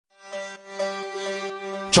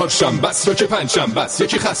چهارشنبه است و که پنجشنبه است،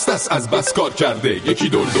 یکی خسته است از بس کار کرده، یکی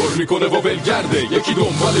دور دور میکنه و ولگرده، یکی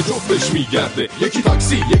دنبال جفتش میگرده، یکی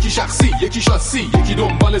تاکسی، یکی شخصی، یکی شاسی، یکی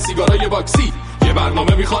دنبال سیگارای باکسی. یه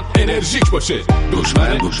برنامه میخوان انرژیک باشه،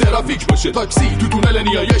 دشمن ترافیک باشه. تاکسی تو تونل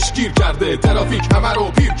نیایش گیر کرده، ترافیک همه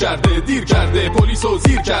رو پیر کرده، دیر کرده، پلیسو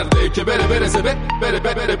زیر کرده که برسه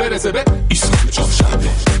به ایستگاه چهارشنبه،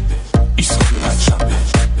 ایستگاه پنجشنبه،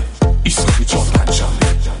 ایستگاه چهارشنبه،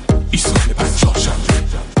 ایستگاه پنجشنبه.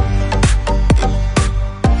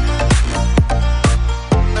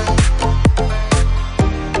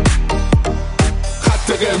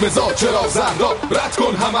 قرمزا چرا زردا، رد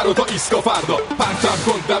کن همه رو تا ایستگاه فردا، پرتم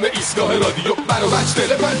کن دم ایستگاه رادیو، برو بچ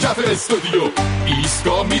دل پنجف استودیو.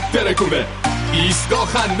 ایستگاه میترکونه، ایستگاه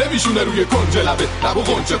خنده میشونه روی کنج لبه، لبو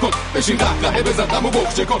غنچه کن، بشین قهقهه بزن غمو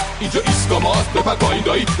بخچه کن. اینجا ایستگاه ماست، بپر پایین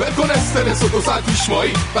دایی، ول کن استرس و 2 ساعت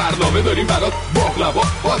پیشمایی، برنامه داریم برات باقلوا،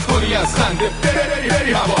 باز کنی از خنده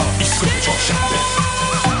بری هوا. ایستگاه چهارشنبه،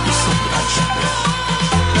 ایستگاه پنجشنبه،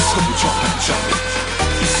 ایستگاه چهارشنبه،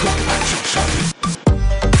 ایستگاه پنجشنبه.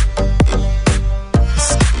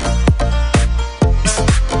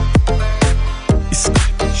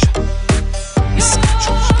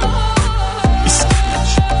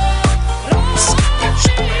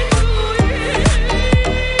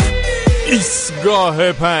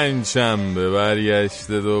 ایستگاه پنجشنبه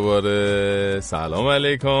برگشته دوباره. سلام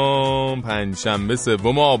علیکم. پنجشنبه 3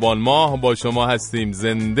 آبان ماه با شما هستیم،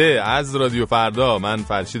 زنده از رادیو فردا. من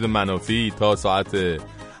فرشید منافی تا ساعت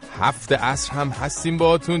 7 عصر هم هستیم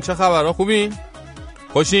باهاتون. چه خبرها؟ خوبین؟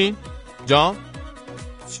 خوشین؟ جان؟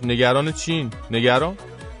 نگران چین؟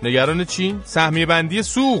 نگران چین؟ سهمیه بندی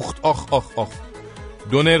سوخت. آخ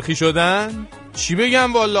 2 نرخی شدن؟ چی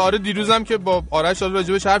بگم والا. آره دیروزم که با آرش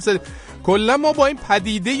راجبش حرف زدیم. کلا ما با این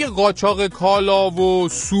پدیده قاچاق کالا و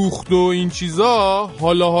سوخت و این چیزا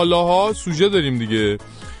حالا سوژه داریم دیگه.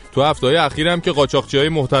 تو هفته‌های اخیرم که قاچاقچی‌های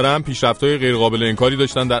محترم پیشرفت‌های غیر قابل انکاری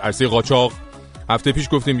داشتن در عرصه قاچاق. هفته پیش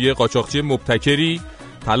گفتیم یه قاچاقچی مبتکری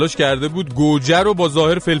تلاش کرده بود گوجه رو با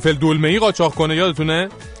ظاهر فلفل دلمه‌ای قاچاق کنه، یادتونه؟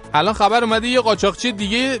 الان خبر اومده یه قاچاقچی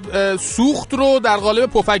دیگه سوخت رو در قالب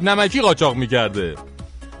پفک نمکی قاچاق می‌کرده.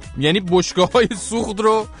 یعنی بشکه‌های سوخت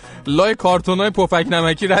رو لای کارتونای پفک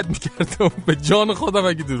نمکی رد می‌کرد. به جان خودم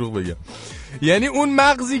اگه دروغ بگم، یعنی اون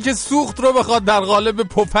مغزی که سوخت رو بخواد در قالب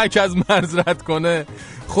پفک از مرز رد کنه،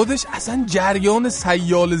 خودش اصلا جریان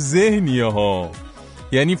سیال ذهنیه ها.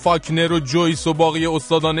 یعنی فاکنر و جویس و باقی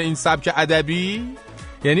استادان این سبک ادبی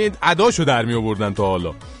یعنی اداشو در می آوردن تا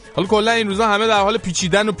حالا کلا این روزا همه در حال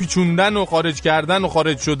پیچیدن و پیچوندن و خارج کردن و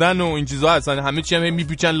خارج شدن و این چیزا هستن. همه چی هم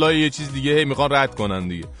میپیچن لای یه چیز دیگه، میخوان رد کنن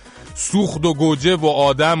دیگه. سوخت و گوجه و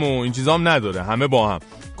آدم و این چیزا هم نداره، همه با هم.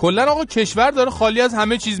 کلا آقا کشور داره خالی از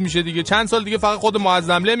همه چیز میشه دیگه. چند سال دیگه فقط خود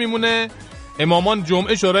معظمله میمونه، امامان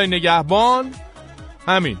جمعه شورای نگهبان،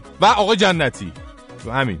 همین، و آقا جنتی،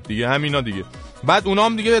 همین دیگه، همینا دیگه. بعد اونا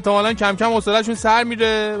هم دیگه احتمالاً کم کم حوصله‌شون سر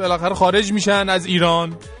میره، بالاخره خارج میشن از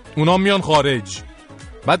ایران، اونا میان خارج.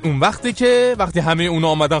 بعد اون وقتی همه اونا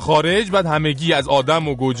آمدن خارج، بعد همگی از آدم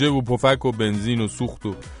و گوجه و پفک و بنزین و سوخت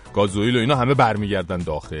و گازوئیل و اینا همه برمیگردن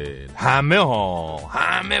داخل.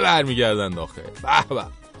 همه برمیگردن داخل. به به،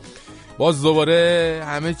 باز دوباره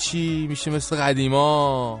همه چی میشه مثل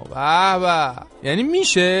قدیما. به یعنی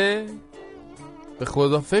میشه، به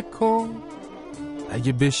خدا فکر کن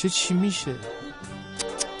اگه بشه چی میشه.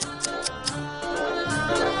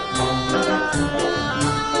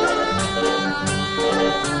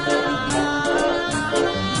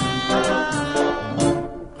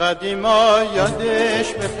 قدیما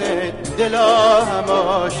یادش بخیر، دلا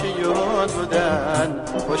هماشیون بودن،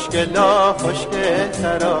 خوشگلا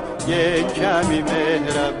خوشگلترا یک کمی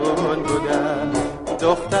مهربون بودن.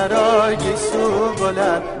 دخترای گیسو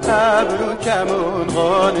بلند، ابرو کمون،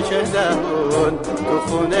 قانچه دهون، تو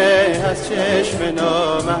خونه از چشم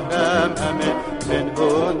نامحرم همه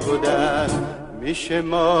پنهون بودن. میشه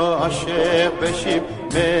ما عاشق بشیم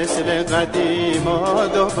مثل قدیما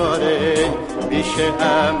دوباره، میشه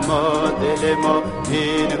اما دل ما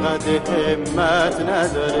اینقدر همت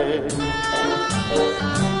نداره.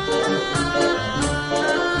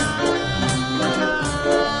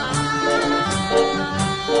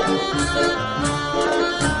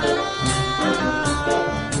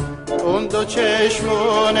 اون دو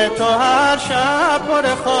چشمون تو هر شب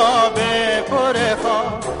پر خوابه، پر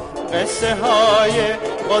خواب. قصه های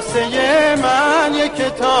قصه من یک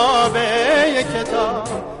کتابه، یک کتاب.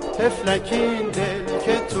 طفلکین دل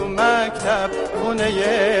که تو مکتب خونه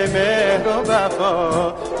مهر و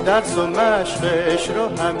وفا، درس و مشقش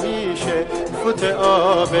رو همیشه فوت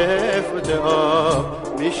آبه، فوت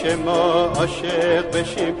آب. میشه ما عاشق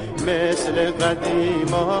بشیم مثل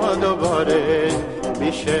قدیما دوباره،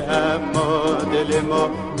 میشه اما دل ما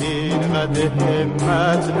اینقدر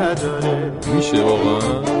همت نداره. میشه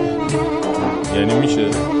واقعا؟ یعنی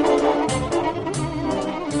میشه؟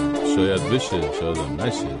 شاید بشه، شاید هم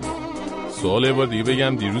نشه. سوال یه بار دیگه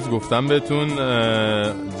بگم، دیروز گفتم بهتون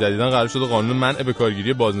جدیداً قرار شده قانون منع به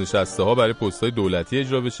کارگیری بازنشسته ها برای پست‌های دولتی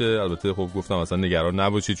اجرا بشه. البته خب گفتم اصلا نگران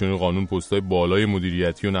نباشید چون این قانون پست‌های بالای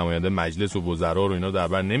مدیریتی و نماینده مجلس و وزرا رو اینا در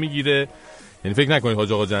بر نمیگیره، یعنی فکر نکنید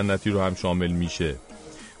حاج آقا جنتی رو هم شامل میشه.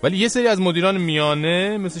 ولی یه سری از مدیران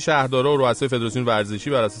میانه مثل شهردارا و رؤسای فدراسیون ورزشی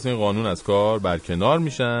بر اساس این قانون از کار برکنار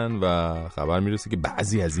میشن و خبر میرسه که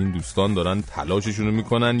بعضی از این دوستان دارن تلاششون رو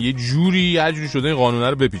میکنن یه جوری هر جوری شده این قانون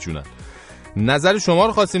رو بپیچونن. نظر شما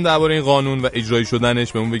رو خواستیم درباره این قانون و اجرایی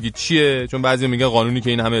شدنش، بهمون بگید چیه، چون بعضی میگن قانونی که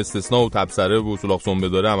این همه استثناء و تبصره و سولاخ سنبه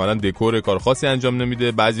داره عملاً دکور کار خاصی انجام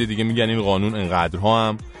نمیده. بعضی دیگه میگن این قانون انقدرها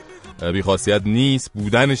هم بی خاصیت نیست،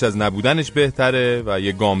 بودنش از نبودنش بهتره و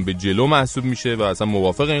یه گام به جلو محسوب میشه و اصلا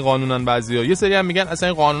موافق این قانونن. بعضیا یه سری هم میگن اصلا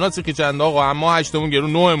این قانونا سیکی چند آقا، اما 8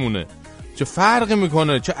 گرون 9 مونه، چه فرقی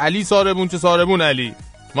میکنه، چه علی ساربون چه ساربون علی،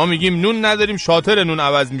 ما میگیم نون نداریم شاطر نون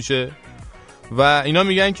عوض میشه. و اینا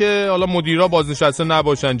میگن که حالا مدیرا بازنشسته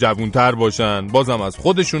نباشن، جوانتر باشن، بازم از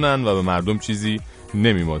خودشونن و به مردم چیزی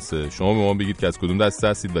نمیماسه. شما به ما بگید که از کدوم دسته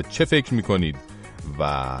هستید و چه فکر میکنید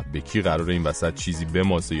و به کی قراره این وسط چیزی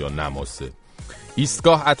بماسه یا نماسه.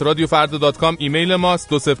 ایستگاه@radiofarda.com ایمیل ماست.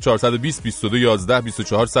 20420 22 11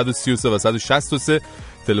 24 133 و 163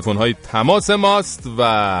 تلفن های تماس ماست و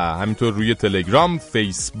همینطور روی تلگرام،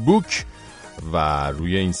 فیسبوک و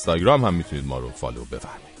روی اینستاگرام هم میتونید ما رو فالو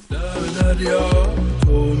بفرمایید. دریا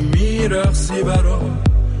تو میرقصی برا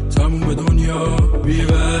تموم دنیا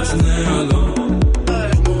بی‌وزنه الان،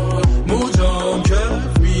 موجام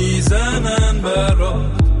کف میزنن برا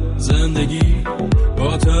زندگی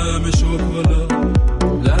با طعم شکلات.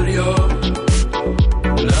 دریا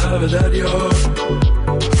لب دریا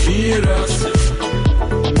میرقصی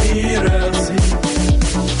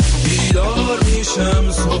بیدار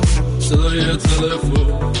میشم صبح صدای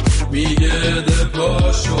تلفن میگه ده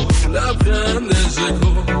پاشو لبخند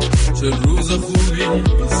ژکو چه روز خوبی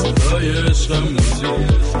صدای عشقم موزی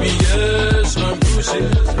میگه عشقم کوشی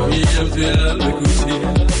میگم توی قلب کوچی.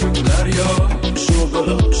 دریا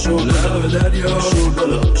شوگلا شوگلا لب دریا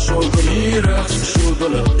شوگلا شوگلا میرقص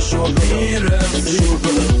شوگلا شوگلا میرقص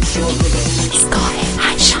شوگلا شوگلا. ایستگاه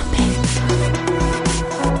هشنبه.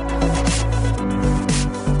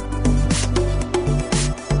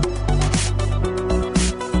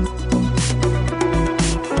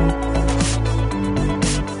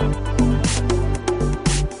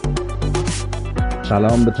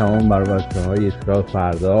 سلام به تمام بچه‌های ایستگاه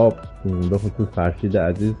فردا، به خصوص فرشید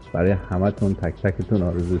عزیز. برای همتون تک تکتون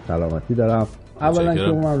آرزوی سلامتی دارم. اولا که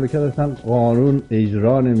اون مملکت اصلا قانون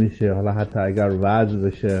اجرا نمیشه، حالا حتی اگر وضع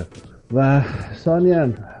بشه، و ثانیاً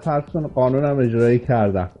فرض کن قانون هم اجرایی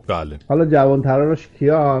کردن. بله. حالا جوان‌تراش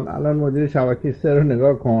کیان؟ الان مدیر شبکه 3 رو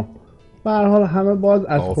نگاه کن. به هر حال همه باز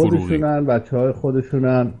از خودشونن، بچه‌های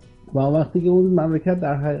خودشونن و وقتی که اون مملکت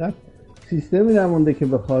در حقیقت سیستمی نمونده که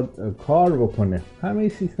بخواد کار بکنه. همه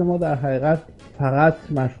سیستما در حقیقت فقط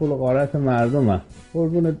مشغول غارت مردم هست.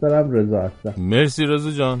 قربونت برم، رضا هستم. مرسی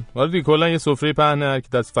رضا جان. ولی دیگه کلا یه سفره پهنه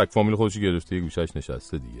که دست فک فامیل خودش گرفته یه گوشش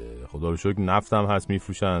نشسته دیگه. خدا رو شکر نفت هم هست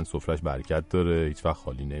میفروشن، سفرهش برکت داره، هیچ وقت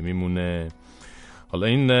خالی نمیمونه. حالا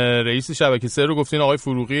این رئیس شبکه 3 رو گفتین آقای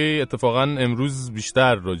فروغی، اتفاقا امروز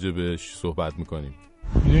بیشتر راجع بهش صحبت می‌کنیم.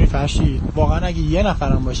 میدونی فرشید واقعا اگه یه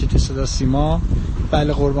نفرم باشه تو صدا سیما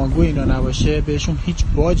بله قربانگو اینا نباشه، بهشون هیچ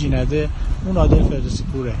باجی نده، اون عادل فردوسی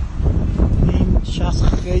پوره. این شخص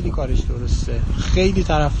خیلی کارش درسته، خیلی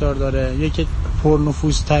طرفدار داره، یکی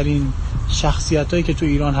پرنفوذترین شخصیتایی که تو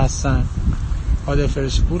ایران هستن. عادل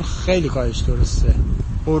فردوسی پور خیلی کارش درسته.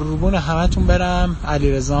 قربون همتون برم.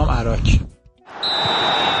 علیرضا عراق.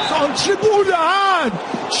 سانتری بردن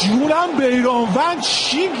جونم بیرانوند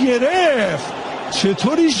چی گرفت؟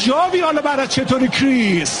 چطوری ژاوی حالا برای چطوری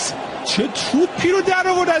کریس؟ چه توپی رو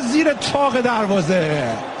در آورد از زیر طاق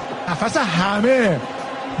دروازه. نفس همه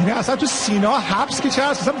یعنی اصلا تو سینا حبس که چه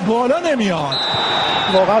هست اصلا بالا نمیاد.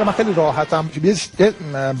 واقعا من خیلی راحتم. یه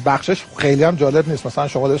بخشش خیلی هم جالب نیست. مثلا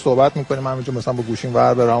شما داری صحبت می‌کنیم من اینجا مثلا با گوشیم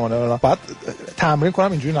ور برام بعد تمرین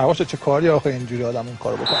کنم اینجوری نباشه. چه کاری آخه اینجوری آدم این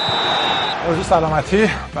کارو بکنه. آرزوی سلامتی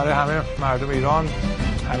برای همه مردم ایران،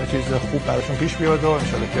 همه چیز خوب براشون پیش بیاد و ان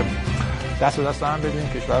شاءالله که دست به دست هم بدیم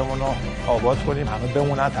کشورمون رو آباد کنیم، همه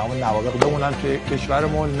بمونن، تمام نوابق بمونن که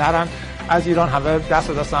کشورمون نرن از ایران، همه دست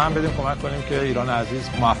به دست هم بدیم کمک کنیم که ایران عزیز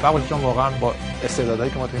موفق باشه، چون واقعا با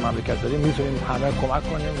استعدادایی که ما توی مملکت داریم میتونیم همه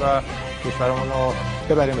کمک کنیم و کشورمون رو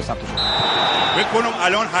ببریم به سمت شما. فکر کنم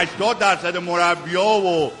الان 80% مربی‌ها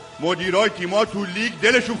و مدیرای تیم‌ها تو لیگ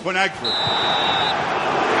دلشون خنک شد.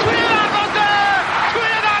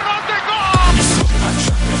 توی دروازه گل!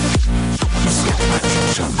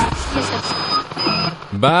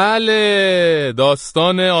 بله،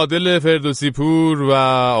 داستان عادل فردوسی پور و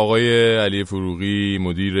آقای علی فروغی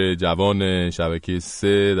مدیر جوان شبکه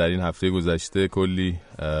 3 در این هفته گذشته کلی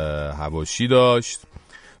حواشی داشت.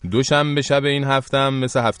 دوشنبه شب این هفته هم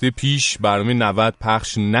مثل هفته پیش برنامه 90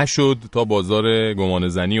 پخش نشد تا بازار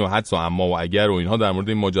گمانه‌زنی و حدس و اما و اگر و اینها در مورد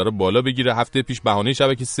این ماجرا بالا بگیره. هفته پیش بهانه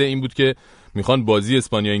شبکه 3 این بود که میخوان بازی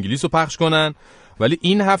اسپانیا انگلیس رو پخش کنن، ولی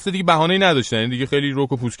این هفته دیگه بهانه‌ای نداشتن. یعنی دیگه خیلی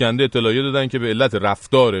رک و پوسکنده اطلاعیه دادن که به علت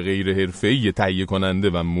رفتار غیر حرفه‌ای تهیه کننده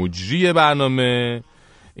و مجری برنامه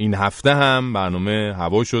این هفته هم برنامه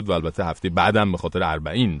هوا شد و البته هفته بعدم به خاطر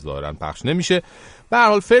 40 ظاهرا پخش نمیشه. به هر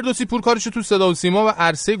حال فردوسی پور کارشو تو صدا و سیما و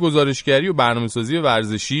عرصه گزارشگری و برنامه‌سازی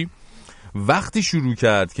ورزشی وقتی شروع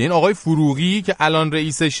کرد که این آقای فروغی که الان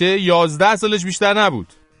رئیسشه 11 سالش بیشتر نبود.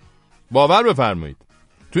 باور بفرمایید.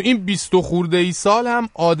 تو این 20 خورده ای سال هم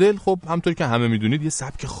عادل خب همونطور که همه میدونید یه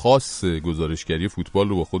سبک خاص گزارشگری فوتبال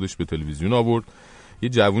رو با خودش به تلویزیون آورد. یه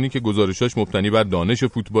جوونی که گزارشاش مبتنی بر دانش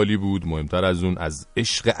فوتبالی بود، مهمتر از اون از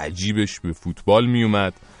عشق عجیبش به فوتبال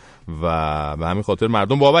میومد و به همین خاطر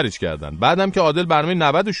مردم باورش کردن. بعدم که عادل برنامه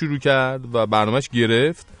 90 رو شروع کرد و برنامهش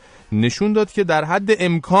گرفت، نشون داد که در حد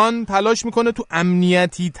امکان تلاش میکنه تو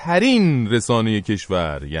امنیتی ترین رسانه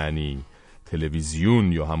کشور، یعنی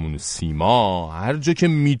تلویزیون یا همون سیما، هر جا که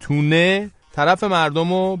میتونه طرف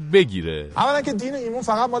مردمو بگیره. اولا که دین و ایمان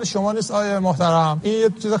فقط مال شما نیست آیه محترم، این یه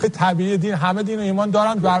چیز خیلی طبیعیه. دین همه دین و ایمان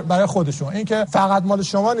دارن برای خودشون، این که فقط مال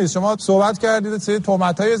شما نیست. شما صحبت کردید، سری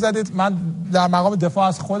تهمتایی زدید، من در مقام دفاع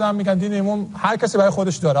از خودم میگم دین و ایمان هر کسی برای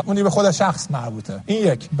خودش داره، اونی به خود شخص مربوطه. این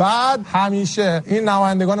یک. بعد همیشه این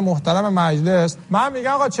نمایندگان محترم مجلس، من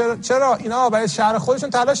میگم آقا چرا اینا برای شهر خودشون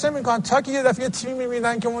تلاش نمیکنن تا که یه دفعه تیمی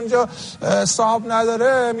میبینن که اونجا صاحب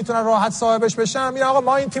نداره میتونن راحت صاحبش بشن، میگن آقا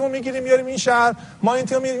ما این تیمو میگیریم میاریم این شهر، ما این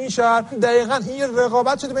تیم میریم این شهر. دقیقاً این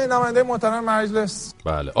رقابت شده بین نماینده محترم مجلس.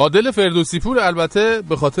 بله، عادل فردوسی پور البته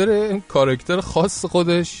به خاطر این کاراکتر خاص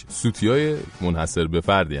خودش سوتیای منحصر به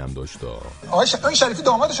فردی هم داشت. آقای شریفی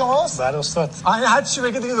داماد شماست؟ بله استاد. این هر چی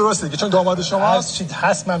بگید دیگه درسته دیگه، چون داماد شماست. چی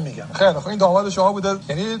هست من میگم. خیلی خوب، این داماد شما بوده،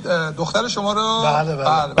 یعنی دختر شما رو.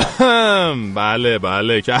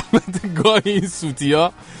 بله که البته گاهی این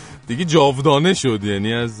سوتیا دیگه جاودانه شد،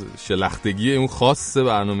 یعنی از شلختگی اون خاص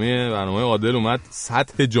برنامه عادل اومد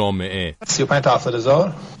سطح جامعه. 35 تا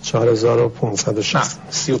 70000 4560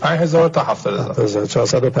 35000 تا 70000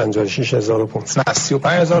 456500 نه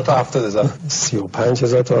 35000 تا 70000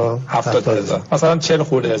 35000 تا 70000 مثلا 40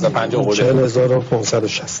 خورده 50 خورده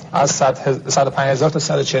 40560 از 105000 تا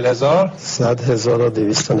 140000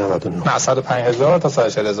 100299 نه 105000 تا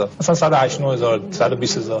 140000 مثلا 108000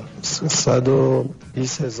 120000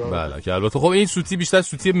 120000. بله که البته خب این سوتی بیشتر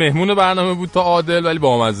سوتی مهمون برنامه بود تا عادل، ولی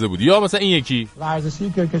بامزه بود. یا مثلا این یکی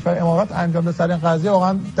ورزشی که کشور امارات انجام داد سر این قضیه،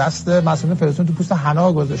 واقعا دست مسئولین فدراسیون تو پوست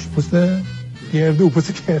حنا گذاشت، پوست گردو.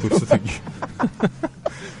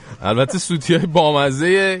 البته سوتی‌های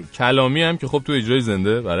بامزه کلامی هم که خب تو اجرای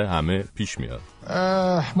زنده برای همه پیش میاد.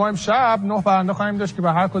 ما امشب 9 برنده خواهیم داشت که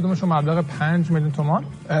به هر کدومشون مبلغ 5 میلیون تومان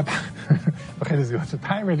خیلی زیاد شد،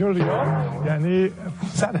 5 میلیون ریال، یعنی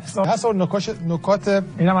 500,000 هست. نکات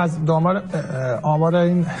اینم از آمار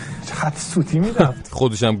این خط سوتی میدم.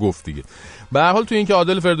 خودش هم گفت دیگه. به هر حال تو این که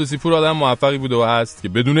عادل فردوسی پور آدم موفقی بوده و هست که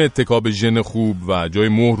بدون اتکا به ژن خوب و جای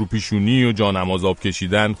مهر رو پیشونی و جانماز آب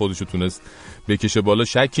کشیدن خودشو تونست بکشه بالا،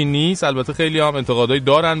 شکی نیست. البته خیلی هم انتقادایی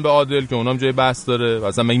دارن به عادل که اونام جای بحث داره و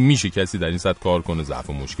اصلا میشه کسی در این سطح کار کنه ضعف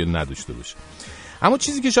و مشکل نداشته باشه. اما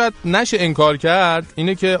چیزی که شاید نشه انکار کرد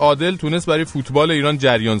اینه که عادل تونست برای فوتبال ایران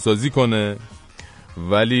جریان سازی کنه،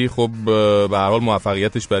 ولی خب به هر حال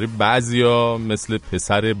موفقیتش برای بعضیا مثل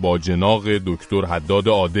پسر باجناق دکتر حداد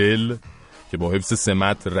عادل که با حفظ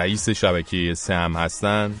سمت رئیس شبکه 3 هم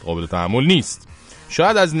هستن قابل تحمل نیست.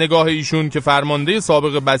 شاید از نگاه ایشون که فرمانده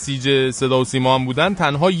سابق بسیج صدا و سیما هم بودن،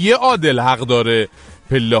 تنها یه عادل حق داره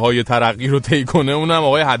پله های ترقی رو طی کنه، اونم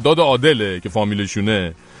آقای حداد عادله که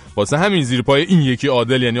فامیلشونه. واسه همین زیر پای این یکی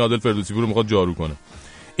عادل، یعنی عادل فردوسی پور، رو میخواد جارو کنه.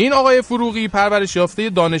 این آقای فروغی پرورش یافته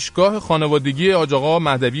دانشگاه خانوادگی حاج آقا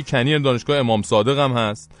مهدوی کنی دانشگاه امام صادق هم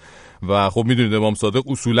هست و خب میدونید امام صادق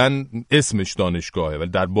اصولا اسمش دانشگاهه ولی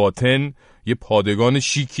در باطن یه پادگان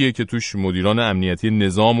شیکیه که توش مدیران امنیتی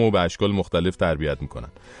نظام و به اشکال مختلف تربیت میکنن.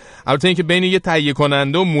 البته اینکه بین یه تهیه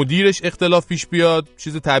کننده و مدیرش اختلاف پیش بیاد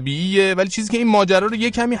چیز طبیعیه، ولی چیزی که این ماجرا رو یه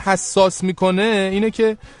کمی حساس میکنه اینه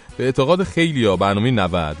که به اعتقاد خیلی‌ها برنامه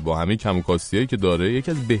 90 با همه کم و کاستیایی که داره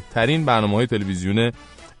یکی از بهترین برنامه‌های تلویزیون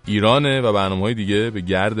ایرانه و برنامه‌های دیگه به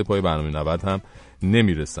گرد پای برنامه 90 هم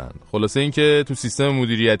نمیرسن. خلاصه این که تو سیستم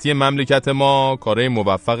مدیریتی مملکت ما کارهای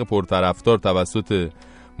موفق پرطرفدار توسط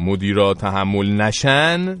مدیرا تحمل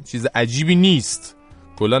نشن چیز عجیبی نیست.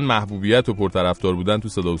 کلا محبوبیت و پرطرفدار بودن تو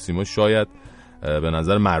صدا و سیما شاید به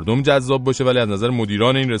نظر مردم جذاب باشه، ولی از نظر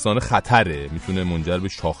مدیران این رسانه خطره، میتونه منجر به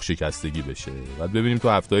شاخ شکستگی بشه. بعد ببینیم تو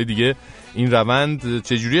هفته‌های دیگه این روند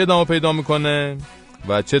چجوری ادامه پیدا میکنه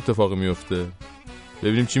و چه اتفاقی میفته.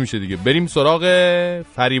 ببینیم چی میشه دیگه. بریم سراغ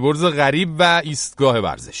فریبرز غریب و ایستگاه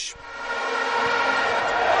ورزش.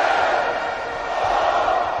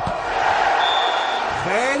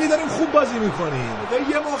 خیلی داریم خوب بازی میکنیم.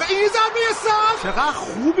 یه موقع این زمین ساز چقدر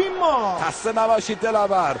خوبیم ما. خسته نباشید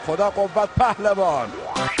دلاور، خدا قوت پهلوان.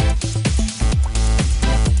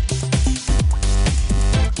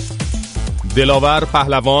 دلاور،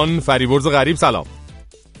 پهلوان، فریبرز غریب، سلام.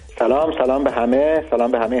 سلام به همه،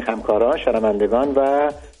 سلام به همه همکاران، شنوندگان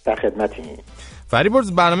و در خدمتیم.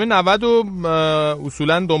 فریبرز برنامه 90 رو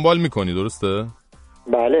اصولا دنبال میکنی درسته؟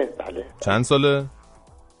 بله. چند ساله؟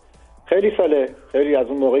 خیلی ساله، خیلی از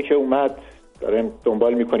اون موقعی که اومد داریم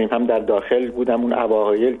دنبال میکنیم. هم در داخل بودم اون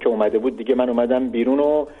اوایل که اومده بود دیگه، من اومدم بیرون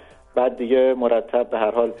و بعد دیگه مرتب به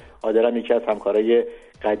هر حال عادلم یکی از همکارای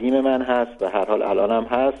قدیم من هست، به هر حال الانم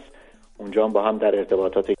هست. اونجا هم با هم در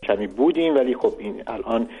ارتباطات کمی بودیم، ولی خب این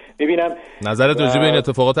الان میبینم. نظرت راجع به این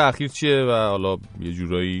اتفاقات اخیر چیه و حالا یه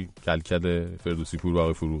جورایی کلکد فردوسی پور و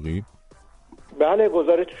آقای فروغی؟ بله،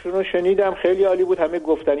 گزارششون رو شنیدم، خیلی عالی بود، همه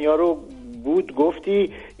گفتنی‌ها رو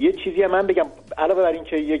گفتی. یه چیزی هم من بگم، علاوه بر این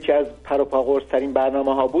که یکی از پروپاگورس‌ترین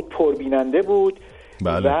برنامه‌ها بود، پربیننده بود.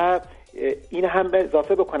 بله. و این هم به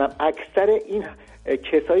اضافه بکنم اکثر این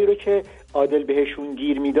کسایی رو که عادل بهشون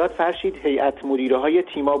گیر میداد فرشید هیئت مدیره‌های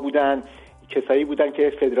تیم‌ها بودن، کسایی بودن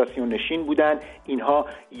که فدراسیون نشین بودن، اینها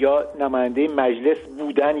یا نماینده مجلس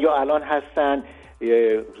بودن یا الان هستن،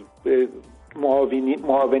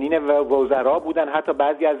 معاونین وزرا بودن، حتی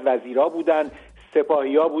بعضی از وزیرا بودن،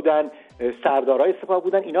 سپاهی‌ها بودن، سردارای سپاه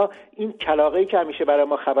بودن. اینا این کلاغه‌ای که همیشه برای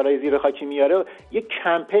ما خبرای زیر خاکی میاره، یک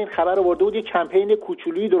کمپین خبر آورده بود، یک کمپین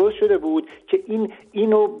کوچولویی درست شده بود که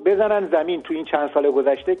اینو بزنن زمین تو این چند سال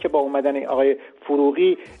گذشته که با اومدن آقای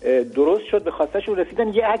فروغی درست شد، به خواستشون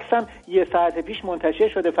رسیدن. یه عکس هم یه ساعت پیش منتشر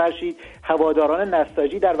شده فرشید، هواداران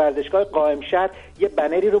نساجی در ورزشگاه قائمشهر یه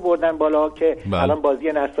بنری رو بردن بالا که الان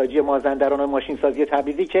بازی نساجی مازندران و ماشین سازی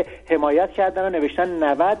تبریزی که حمایت کردن و نوشتن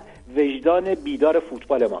 90 وجدان بیدار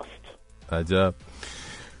فوتبال ماست. عجب.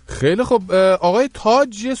 خیلی خب، آقای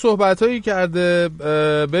تاج یه صحبتایی کرده،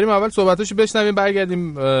 بریم اول صحبتاشو بشنویم،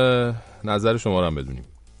 برگردیم نظر شما رو هم بدونیم.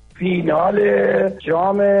 فینال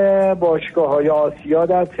جام باشگاه‌های آسیا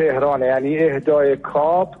در تهران، یعنی اهدای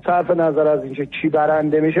کاپ، صرف نظر از اینکه کی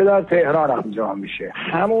برنده میشه در تهران انجام میشه.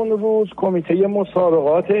 همون روز کمیته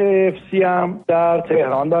مسابقات AFC هم در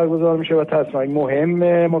تهران برگزار میشه و تصمیم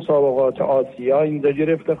مهم مسابقات آسیا اینجا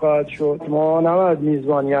گرفته خواهد شد. ما نباید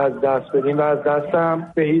میزبانی از دست بدیم و از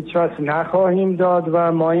دستم به هیچ وجه نخواهیم داد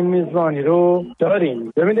و ما این میزبانی رو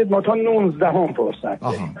داریم. ببینید ما تا 19 فرصت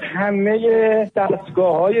داریم. همه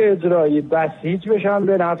دستگاه‌های اجرایی بسیج بشن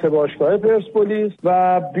به نفع باشگاه پرسپولیس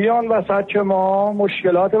و بیان وسط که ما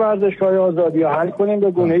مشکلات ورزشگاه آزادی رو حل کنیم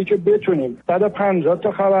به گونه‌ای که بتونیم 150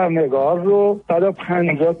 تا خبرنگار رو،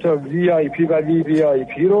 150 تا VIP و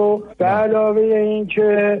VVIP رو، به علاوه این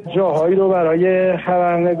که جاهایی رو برای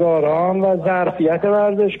خبرنگاران و ظرفیت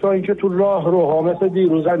ورزشگاه این که تو راه روها مثل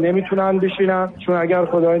دیروز نمیتونن بشینن، چون اگر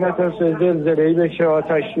خدای نترسه زلزله‌ای بشه،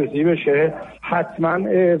 آتش سوزی بشه، حتما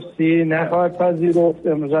AFC نخواهد پذیرفت.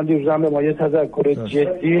 امروز دیروزم به ما یه تذکر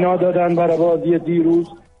جدی اینا دادن برای بازی دیروز.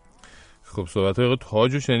 خب صحبت‌های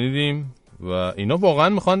تاج رو شنیدیم و اینا واقعا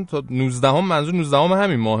میخوان تا 19 منظور 19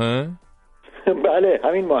 همین ماهه؟ بله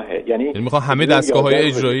همین ماهه، یعنی میخوان همه دستگاه‌های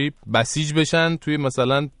اجرایی بسیج بشن توی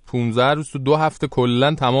مثلا 15 روز، تو 2 هفته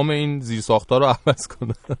کلا تمام این زیرساخت‌ها رو عوض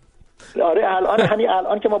کنن. آره همین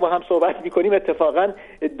الان که ما با هم صحبت میکنیم اتفاقا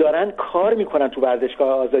دارن کار میکنن تو ورزشگاه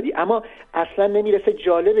آزادی، اما اصلا نمیرسه.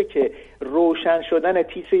 جالبه که روشن شدن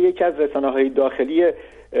تیتر یکی از رسانه‌های داخلی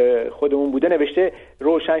خودمون بوده، نوشته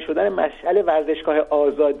روشن شدن مشعل ورزشگاه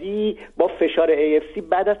آزادی با فشار AFC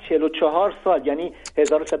بعد از 44 سال، یعنی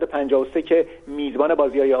 1153 که میزبان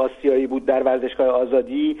بازی‌های آسیایی بود در ورزشگاه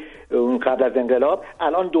آزادی اون قبل از انقلاب،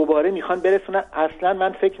 الان دوباره میخوان برسونن. اصلا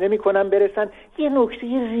من فکر نمی‌کنم برسن. یه نکته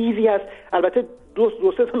ریزی هست، البته دو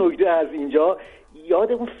سه تا نکته از اینجا.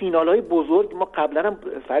 یاد اون فینال‌های بزرگ ما قبلا هم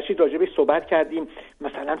فرشید راجبش صحبت کردیم،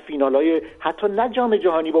 مثلا فینال‌های حتی نه جام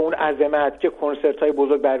جهانی با اون عظمت که کنسرت‌های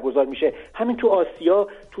بزرگ برگزار میشه، همین تو آسیا،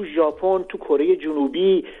 تو ژاپن، تو کره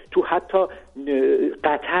جنوبی، تو حتی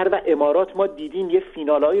قطر و امارات ما دیدیم یه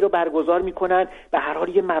فینالایی رو برگزار میکنن، به هر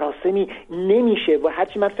حال یه مراسمی نمیشه و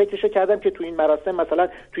هرچی من فکرشو کردم که تو این مراسم مثلا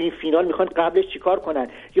تو این فینال میخوان قبلش چیکار کنن.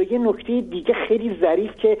 یا یه نکته دیگه خیلی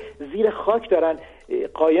ظریف که زیر خاک دارن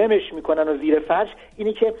قایمش میکنن و زیر فرش،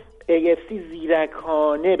 اینی که AFC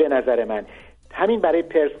زیرکانه به نظر من همین برای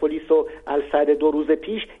پرسپولیس و السعد 2 روز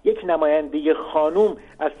پیش یک نماینده خانوم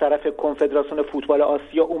از طرف کنفدراسیون فوتبال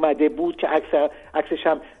آسیا اومده بود که عکسش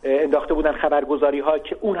هم انداخته بودن خبرگزاری ها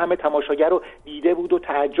که اون همه تماشاگر رو دیده بود و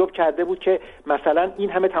تعجب کرده بود که مثلا این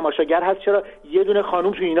همه تماشاگر هست چرا یه دونه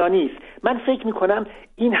خانوم تو اینا نیست. من فکر میکنم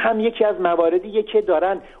این هم یکی از مواردیه که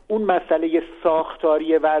دارن اون مسئله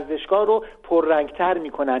ساختاری ورزشگاه رو پررنگتر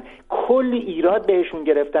میکنن. کلی ایراد بهشون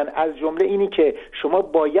گرفتن، از جمله اینی که شما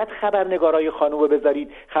باید خبرنگارای خانوم رو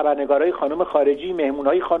بذارید، خبرنگارای خانوم خارجی،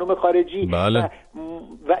 مهمونای خانوم خارجی. بله.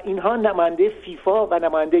 و اینها نماینده فیفا و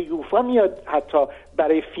نماینده یوفا میاد حتی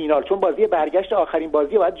برای فینال، چون بازی برگشت آخرین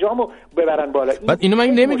بازی باید جامو ببرن بالا. بعد اینو من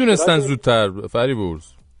نمیدونستن زودتر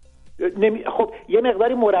فریبرز. خب یه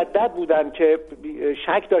مقداری مردد بودن که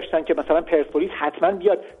شک داشتن که مثلا پرسپولیس حتما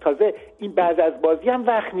بیاد، تازه این بعض از بازی هم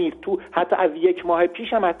وقت نیست، تو حتی از 1 ماه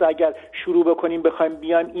پیش هم حتی اگر شروع بکنیم بخوایم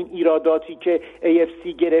بیان این ایراداتی که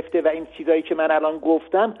AFC گرفته و این چیزایی که من الان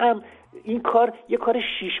گفتم هم این کار یه کار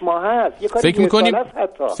 6 ماه است، یه کار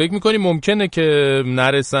فکر می‌کنی ممکنه که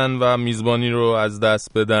نرسن و میزبانی رو از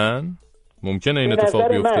دست بدن؟ ممکنه این اتفاق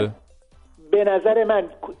بیفته؟ به نظر من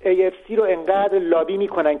AFC رو انقدر لابی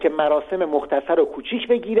میکنن که مراسم مختصر و کوچیک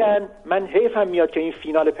بگیرن. من حیفم میاد که این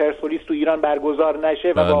فینال پرسپولیس تو ایران برگزار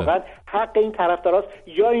نشه و واقعا حق این طرفداراست،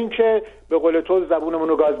 یا اینکه به قول تو زبونمون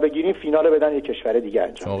رو گاز بگیریم فینال رو بدن یک کشور دیگه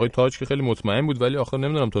انجام. آقای تاج که خیلی مطمئن بود، ولی آخر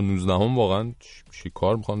نمیدونم تا 19 واقعا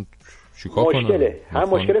چیکار میخوان چیکار کنن. مشکله، هم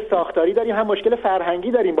مشکل ساختاری داریم هم مشکل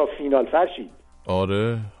فرهنگی داریم با فینال فرشید.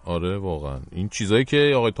 آره واقعا این چیزایی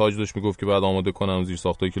که آقای تاج داشت میگفت که بعد آماده کنن زیر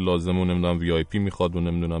ساختایی که لازمه، نمیدونم VIP میخواد و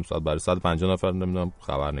نمیدونم 100 برای 150 نفر نمیدونم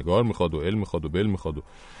خبرنگار میخواد و ال میخواد و بل میخواد و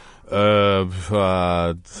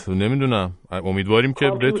نمیدونم، امیدواریم که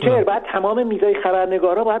بتونن. بعد تمام میزای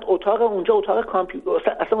خبرنگارا باید اتاق اونجا اتاق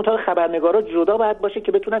کامپیوتر، اصلا اتاق خبرنگارا جدا باید باشه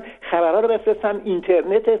که بتونن خبرها رو بفرستن،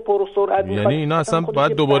 اینترنت پرسرعت. یعنی اینا اصلا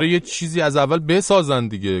باید دوباره یه چیزی از اول بسازن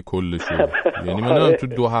دیگه کلشو. یعنی من تو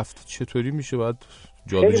 2 هفته چطوری میشه باید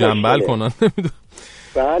جادو جنبل کنن نمیدونم.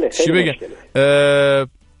 بله چی بگم.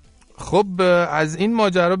 خب از این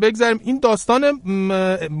ماجرا بگذاریم. این داستان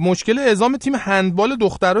مشکل اعزام تیم هندبال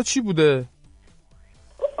دخترها چی بوده؟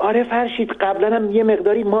 آره فرشید، قبلا هم یه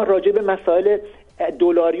مقداری ما راجع به مسائل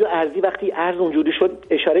دلاری و ارزی وقتی ارز اونجوری شد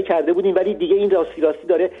اشاره کرده بودیم، ولی دیگه این راستی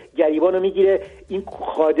داره گریبانو میگیره. این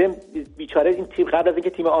خادم بیچاره این تیم قبل از اینکه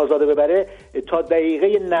تیم آزاده ببره تا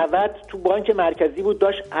دقیقه 90 تو بانک مرکزی بود،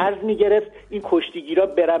 داشت ارز میگرفت. این کشتیگیرا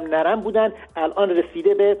برم نرم بودن. الان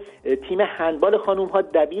رسیده به تیم هندبال خانوم ها.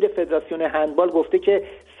 دبیر فدراسیون هندبال گفته که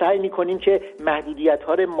سعی میکنیم که محدودیت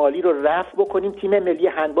ها مالی رو رفع بکنیم، تیم ملی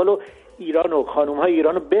هندبال رو ایران و خانوم‌های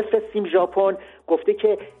ایران رو بفرستیم ژاپن. گفته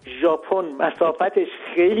که ژاپن مسافتش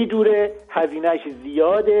خیلی دوره، هزینه‌اش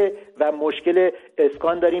زیاده و مشکل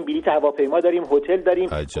اسکان داریم، بلیط هواپیما داریم، هتل داریم.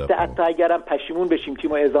 حتی اگرم پشیمون بشیم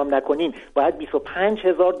تیمو اعزام نکنیم باید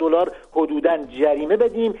 $25,000 حدوداً جریمه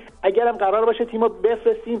بدیم. اگرم قرار باشه تیمو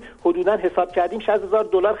بفرستیم حدوداً حساب کردیم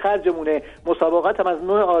 $60,000 خرجمونه. مسابقات هم از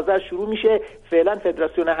 9 آذر شروع میشه. فعلا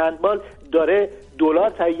فدراسیون هندبال داره دلار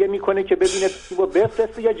تهیه میکنه که ببینه تیمو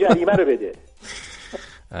بفرسته یا جریمه رو بده.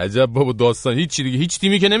 عجب بابا داستان. هیچ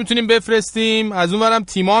تیمی که نمیتونیم بفرستیم، از اون ورم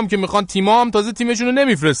تیما هم که میخوان تیما هم تازه تیمشون رو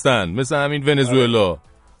نمیفرستن، مثل همین ونزوئلا.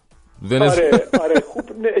 آره خوب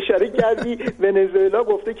اشاره کردی. ونزوئلا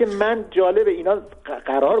گفته که من جالبه اینا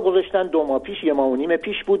قرار گذاشتن 2 ماه پیش، 1 ماه و نیم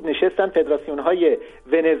پیش بود، نشستن فدراسیون های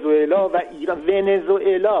ونزوئلا و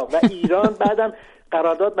ایران بعدم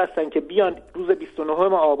قرارداد بستن که بیان روز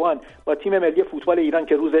 29 آبان با تیم ملی فوتبال ایران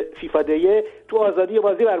که روز فیفا دیه تو آزادی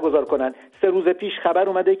بازی برگزار کنن. 3 روز پیش خبر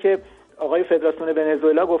اومده که آقای فدراسیون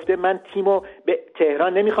ونزوئلا گفته من تیمو به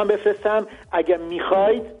تهران نمیخوام بفرستم،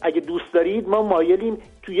 اگه دوست دارید ما مایلیم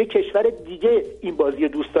توی یک کشور دیگه این بازی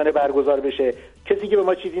دوستانه برگزار بشه. کسی که به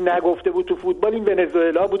ما چیزی نگفته بود تو فوتبال این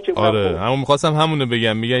ونزوئلا بود که آره همون می‌خواستم همونه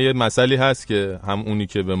بگم. میگن یه مسئله هست که هم اونی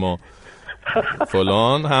که به ما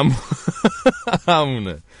فلان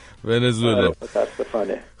همونه ونزوئلا.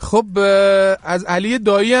 متاسفانه. خب از علی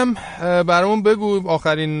دایی هم برامون بگو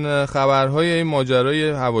آخرین خبرهای این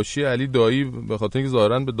ماجرای حواشی علی دایی، به خاطر اینکه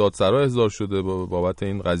ظاهراً به دادسرا احضار شده بابت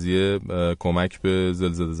این قضیه کمک به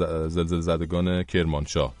زلزله زدگان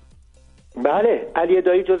کرمانشاه. بله، علی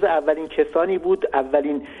دایی جز اولین کسانی بود،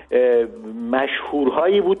 اولین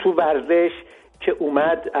مشهورهایی بود تو ورزش که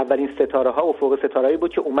اومد، اولین ستاره ها و فوق ستارهایی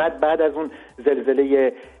بود که اومد بعد از اون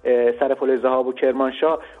زلزله سر پل ذهاب و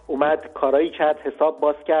کرمانشاه اومد کارایی کرد، حساب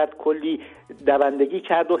باز کرد، کلی دوندگی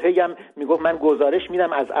کرد و هی هم میگفت من گزارش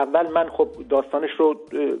میدم. از اول من خب داستانش رو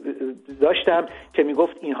داشتم که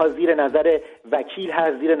میگفت اینها زیر نظر وکیل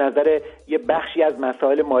هست، زیر نظر یه بخشی از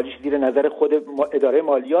مسائل مالیش زیر نظر خود اداره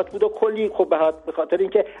مالیات بود و کلی. خب به خاطر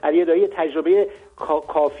اینکه علی دایی تجربه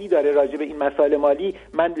کافی داره راجع به این مسائل مالی،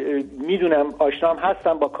 من میدونم، آشنام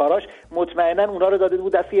هستم با کاراش، مطمئنا اونا رو داده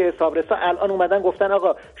بود دست حسابرسا. الان اومدن گفتن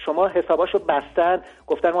آقا شما حساباشو بستن،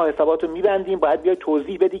 گفتن ما حساباتو میبندیم، باید بیای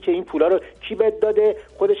توضیح بدی که این پولا رو کی بهت داده.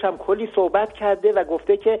 خودش هم کلی صحبت کرده و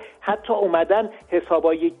گفته که حتی اومدن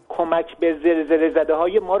حسابای کمک به زلزله زده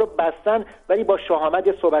های ما رو بستن، ولی با شهامت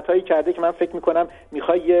یه صحبتایی کرده که من فکر میکنم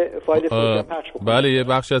میخوای یه فایل صوتی پخش بکنی. بله، یه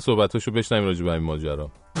بخش از صحبتاشو بشنویم راجع به این ماجرا.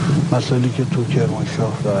 مسائلی که تو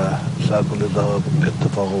کرمانشاه و سرپل ذهاب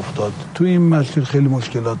اتفاق افتاد، تو این مسیر خیلی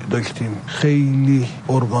مشکلات داشتیم. خیلی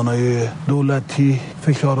ارگانهای دولتی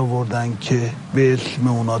فشار آوردن که به اسم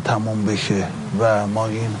اونا تموم بشه و ما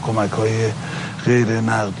این کمک‌های غیر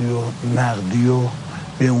نقدی و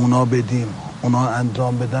به اونا بدیم، اونا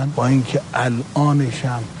انجام بدن، با اینکه الانش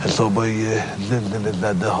هم حسابای زلزله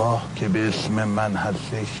زده ها که به اسم من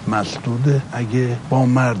هستش مسدوده. اگه با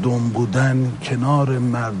مردم بودن، کنار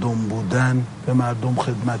مردم بودن، به مردم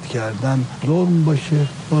خدمت کردن ظلم باشه،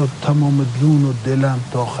 با تمام جون و دلم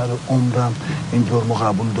تا آخر عمرم این جرمو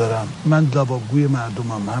قبول دارم. من جوابگوی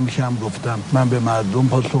مردمم، همیشه هم گفتم من به مردم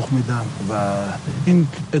پاسخ میدم و این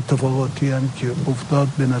اتفاقاتی هم که افتاد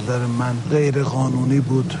به نظر من غیر قانونی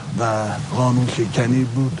بود و قانون شکنی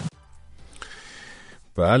بود.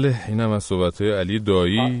 بله، اینم از صحبت‌های علی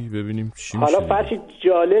دایی. ببینیم چی میشه. حالا فرشی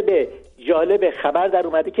جالبه خبر در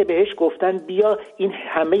اومده که بهش گفتن بیا این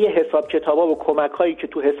همه حساب کتابا و کمک‌هایی که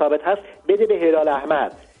تو حسابت هست بده به هلال احمر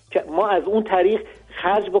که ما از اون طریق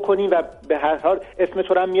خرج بکنیم و به هر حال اسم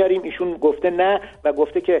تو رو هم میاریم. ایشون گفته نه و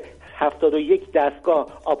گفته که 71 دستگاه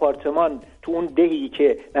آپارتمان تو اون دهی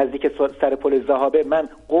که نزدیک سر پل ذهابه من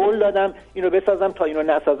قول دادم اینو بسازم، تا اینو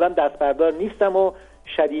نسازم دست بردار نیستم و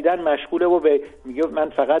شدیداً مشغوله و میگه من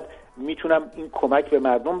فقط میتونم این کمک به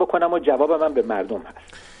مردم بکنم و جواب من به مردم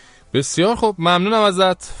هست. بسیار خوب، ممنونم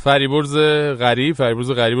ازت. فریبرز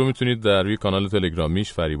غریب رو میتونید در روی کانال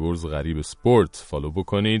تلگرامیش فریبرز غریب اسپورت فالو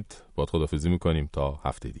بکنید. با خداحافظی میکنیم تا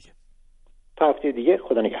هفته دیگه.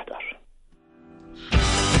 خدا نگهدار.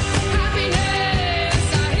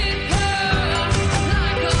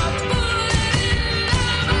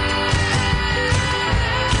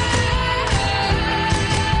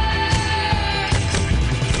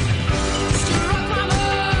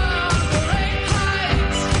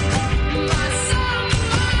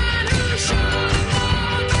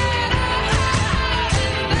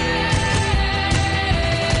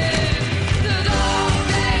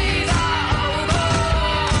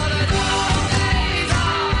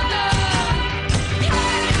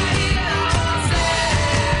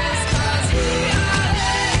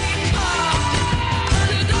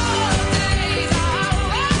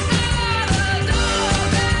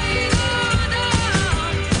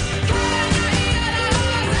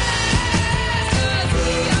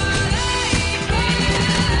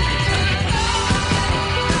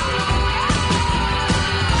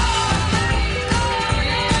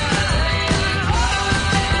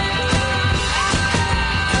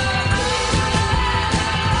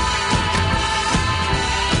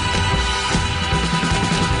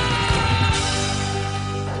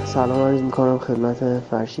 سلام عرض میکنم خدمت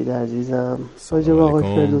فرشید عزیزم. راجع به آقای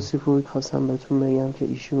فردوسی پور خواستم بهتون بگم که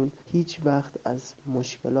ایشون هیچ وقت از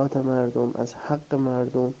مشکلات مردم، از حق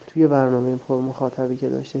مردم توی برنامه پر مخاطبی که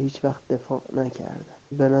داشته هیچ وقت دفاع نکرده.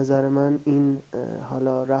 به نظر من این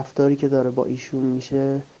حالا رفتاری که داره با ایشون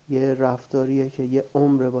میشه یه رفتاریه که یه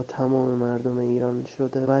عمر با تمام مردم ایران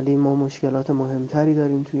شده، ولی ما مشکلات مهمتری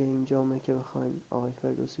داریم توی این جامعه که بخوایم آقای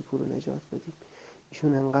فردوسی پور رو نجات بدیم.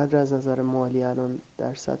 ایشون انقدر از نظر مالی الان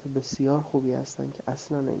در سطح بسیار خوبی هستن که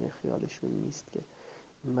اصلا این خیالشون نیست که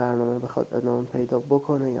این برنامه بخواد ادامه پیدا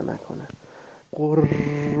بکنه یا نکنه.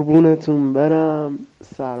 قربونتون برم،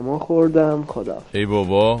 سرما خوردم. خدا ای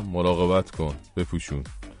بابا مراقبت کن، بپوشون.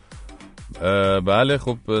 بله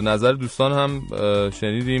خب نظر دوستان هم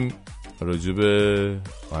شنیدیم. راجع به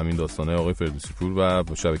همین داستانه آقای فردوسی پور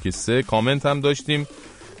و شبکه 3. کامنت هم داشتیم.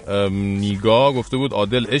 نیگا گفته بود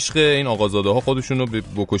عادل عشق، این آقازاده ها خودشونو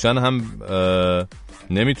بکشن هم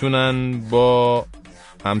نمیتونن با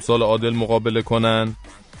همسال عادل مقابله کنن.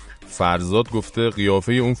 فرزاد گفته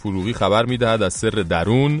قیافه اون فروغی خبر میدهد از سر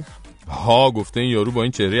درون. ها گفته این یارو با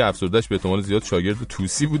این چهره افسردهش به احتمال زیاد شاگرد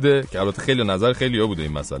توسی بوده، که البته خیلی نظر خیلی ها بوده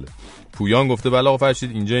این مسئله. پویان گفته بله آقا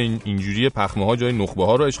فرشید اینجا اینجوری پخمه ها جای نخبه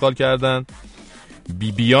ها رو اشغال کردن.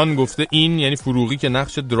 بیبیان گفته این یعنی فروغی که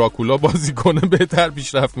نقش دراکولا بازی کنه بهتر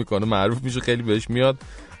پیشرفت میکنه، معروف میشه، خیلی بهش میاد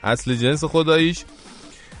اصل جنس خداییش.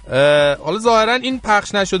 حالا ظاهرا این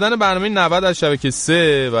پخش نشدن برنامه 90 از شبکه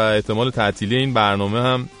 3 و احتمال تعطیلی این برنامه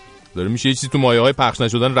هم داره میشه یه چیزی تو مایه های پخش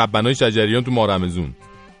نشدن ربنای شجریان تو مارمزون.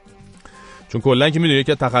 چون کلا که میدونی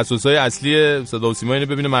که تخصصهای اصلی صدا و سیما اینه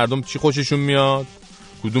ببینه مردم چی خوششون میاد،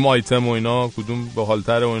 کدوم آیتم و اینا کدوم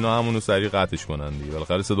باحال‌تره و اینا همونو سریع قطعش کنن دیگه.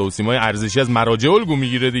 بالاخره صدا و سیمای ارزشی از مراجع الگو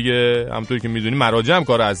میگیره دیگه. همونطوری که میدونی مراجع هم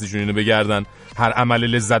کار اصلیشون اینه بگردن هر عمل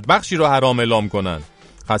لذت بخشی رو حرام اعلام کنن.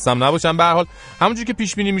 خستم نباشن. به هر حال همونجوری که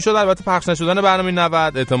پیش بینی میشد البته پخش نشدن برنامه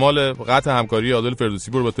 90 احتمال قطع همکاری عادل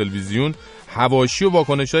فردوسی پور با تلویزیون حواشی و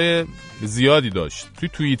واکنش‌های زیادی داشت. توی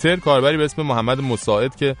توییتر کاربری به اسم محمد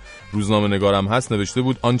مساعد که روزنامه‌نگارم هست نوشته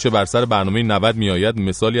بود آنچه بر سر برنامه 90 میآید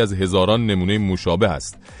مثالی از هزاران نمونه مشابه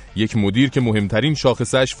است. یک مدیر که مهمترین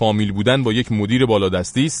شاخصش فامیل بودن با یک مدیر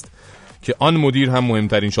بالادستی است که آن مدیر هم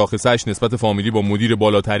مهمترین شاخصش نسبت فامیلی با مدیر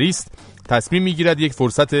بالاتری است، تصمیم میگیرد یک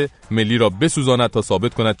فرصت ملی را بسوزاند تا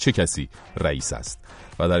ثابت کند چه کسی رئیس است.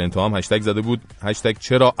 و در انتها هم هشتگ زده بود هشتگ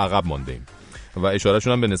چرا عقب مانده‌ایم و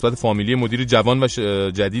اشارهشون هم به نسبت فامیلی مدیر جوان و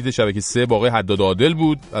جدید شبکه 3 با آقای حداد عادل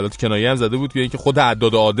بود. البته کنایه هم زده بود که اینکه خود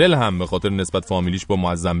حداد عادل هم به خاطر نسبت فامیلیش با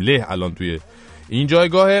معظم له الان توی این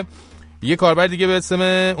جایگاه. یه کاربر دیگه به اسم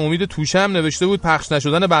امید توشه هم نوشته بود پخش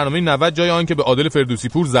نشدن برنامه 90 جای آن که به عادل فردوسی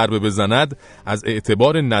پور ضربه بزند از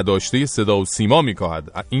اعتبار نداشته صدا و سیما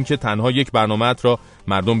میکاهد. اینکه تنها یک برنامه‌ات را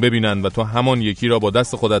مردم ببینند و تو همان یکی را با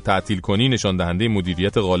دست خودت تعطیل کنی نشان دهنده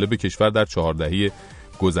مدیریت غالب کشور در 4 دهه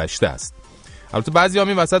گذشته است. البته بعضی‌ها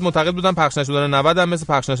این وسط معتقد بودن پخش نشدن 90 هم مثل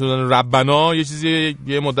پخش نشدن ربنا یه چیزی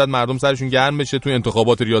یه مدت مردم سرشون گرم بشه تو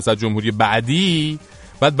انتخابات ریاست جمهوری بعدی،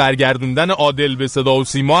 بعد برگردوندن عادل به صدا و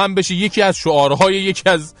سیما هم بشه یکی از شعارهای یکی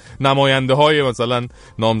از نماینده‌های مثلا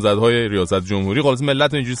نامزدهای ریاست جمهوری. خلاص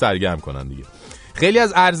ملت رو اینجوری سرگرم کنن دیگه. خیلی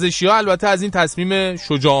از ارزشی‌ها البته از این تصمیم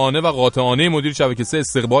شجاعانه و قاطعانه مدیر شبکه 3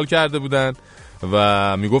 استقبال کرده بودن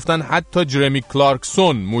و میگفتن حتی جرمی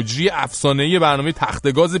کلارکسون مجری افسانه‌ای برنامه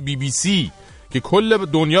تختگاز BBC که کل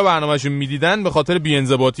دنیا برنامه‌اش می‌دیدن به خاطر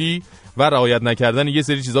بی‌انضباطی و رعایت نکردن یه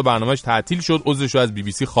سری چیزا برنامه‌اش تعطیل شد، عذرش رو از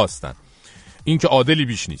BBC خواستن. این که عادلی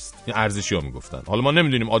بیش نیست، این ارزشی‌ها میگفتن. حالا ما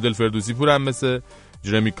نمیدونیم عادل فردوسی پور هم مثل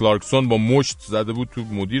جرمی کلارکسون با مشت زده بود تو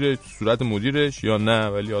مدیر صورت مدیرش یا نه،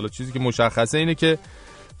 ولی حالا چیزی که مشخصه اینه که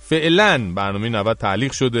فعلا برنامه 90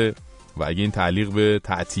 تعلیق شده و اگه این تعلیق به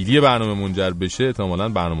تعطیلی برنامه منجر بشه احتمالاً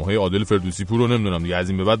برنامه‌های عادل فردوسی پور رو نمیدونم دیگه از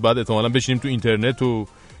این به بعد احتمالاً بشینیم تو اینترنت و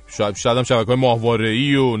شاید هم شبکه‌های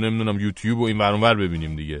ماهواره‌ای و نمیدونم یوتیوب و این ور اون ور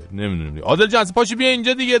ببینیم دیگه. نمیدونم دیگه. عادل جان پاشی بیا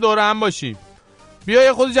اینجا دیگه دور هم باشیم. بیا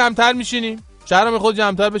یه خود جمع‌تر میشینیم. شهرام خود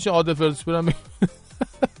جمع‌تر بشه عادل فردوسی پور.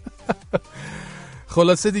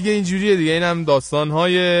 خلاصه دیگه اینجوریه دیگه. اینم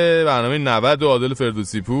داستان‌های برنامه 90 و عادل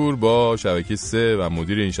فردوسی پور با شبکه 3 و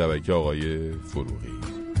مدیر این شبکه آقای فروغی.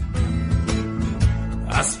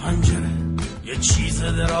 از پنجره یه چیز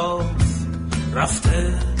دراز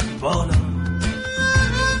رفته بالا،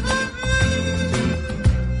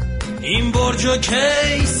 این برجو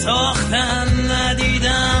کی ساختن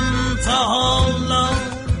ندیدم تا حالا،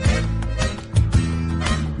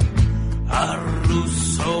 هر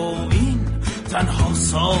روز و این تنها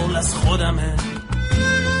سال از خودمه،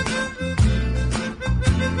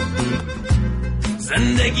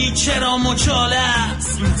 زندگی چرا مچاله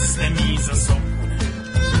است مثل میز صبحونه،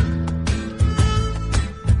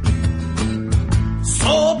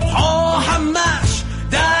 صبح ها همش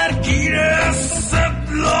درگیر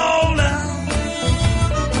استدلالم،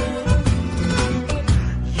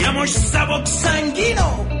 یه مش سبک سنگین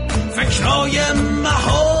و فکرای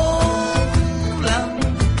محالم،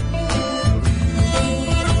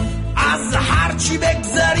 از هرچی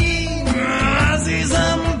بگذریم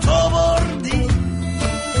عزیزم تو بردی،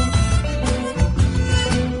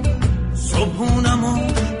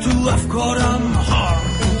 صبحونمو تو افکارم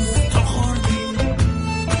هارز تو خوردی،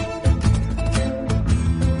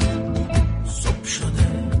 صبح شده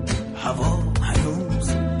هوا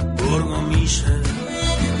هنوز گرگو میشه،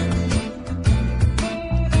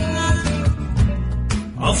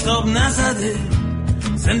 آفتاب نزده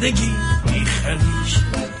زندگی بیخلیشه،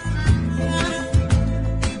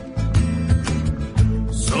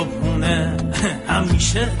 صبحونه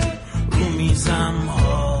همیشه رو میزم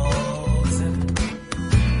حاضر.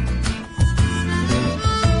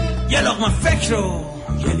 یه لقمه فکر و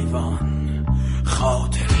یه لیوان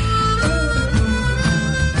خاطره.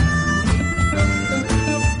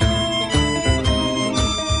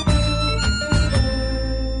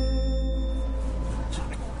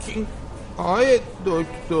 آقای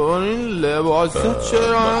دکتر این لباسه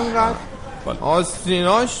چرا انقدر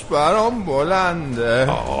آستیناش برام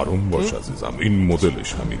بلنده؟ آروم باش عزیزم، این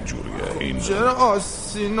مدلش همین جوریه. این چرا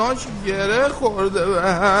آستیناش گره خورده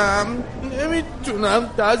بهم؟ نمیتونم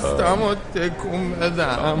دستمو تکون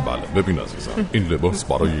بدم. بله ببین عزیزم، این لباس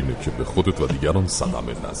برای اینه که به خودت و دیگران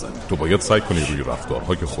صدمه نزنی. تو باید سعی کنی روی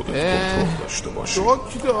رفتارهای خودت کنترل داشته باشی.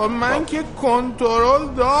 دکتر من که کنترل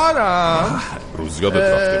دارم. روز یادت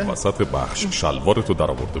رفته وسط بخش شلوارتو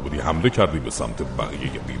در آورده بودی حمله کردی به سمت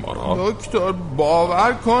بقیه بیمارا. دکتر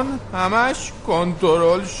باور کن همش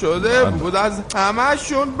کنترل شده بود، از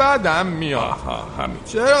همشون بدم میاد. همین.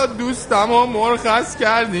 چرا دوستمو مرخص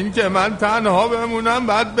کردین که من تنها بمونم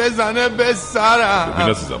بعد بزنه به سرم؟ ببین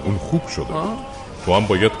عزیزم اون خوب شده بود، تو هم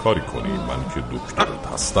باید کاری کنی. من که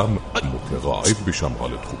دکترت هستم متقاعد بشم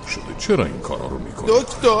حالت خوب شده. چرا این کارا رو میکنی؟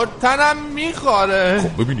 دکتر تنم میخواره.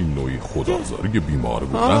 خب ببین این نوعی خودآزاری بیمار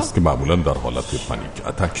بود است که معمولا در حالت پنیک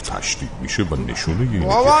اتک تشدید میشه و نشونه اینه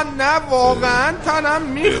بابا نه واقعا تنم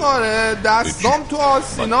میخوره. دستام تو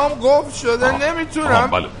آسینام قفل شده.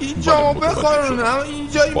 نمیتونم اینجامو بخارونم.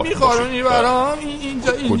 اینجایی میخارونی برام؟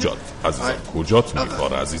 اینجا کجات عزیزم؟ کجات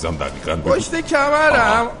میخواره عزیزم دقیقاً؟ پشت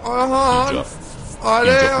کمرم.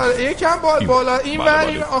 آره یکم بالا این بر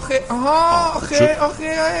این آخه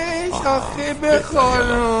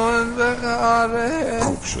بخارون. آره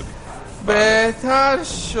خوب شدی، بهتر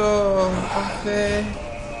شد. آخه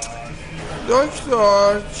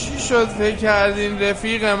دکتر چی شد فکر کردین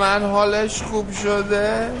رفیق من حالش خوب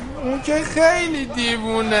شده؟ اون که خیلی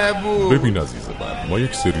دیوونه بود. ببین عزیز من، ما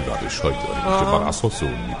یک سری روش‌هایی داریم که بر اساس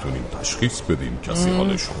اون میتونیم تشخیص بدیم کسی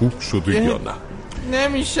حالش خوب شده یا نه.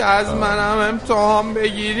 نمیشه از منم امتحان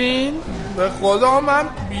بگیرین؟ به خدا من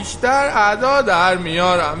بیشتر ادا در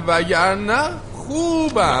میارم وگرنه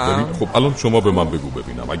خوبم. خب الان شما به من بگو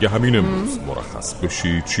ببینم اگه همین امروز مرخص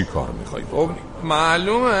بشی چی کار میخوای بکنی؟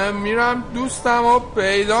 معلومه میرم دوستم رو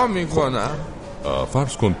پیدا میکنم.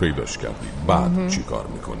 فرض کن پیداش کردی، بعد چی کار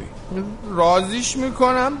میکنی؟ راضیش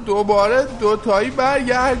میکنم دوباره دوتایی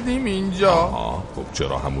برگردیم اینجا. خب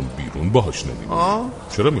چرا همون بیرون باهاش نمیمونی؟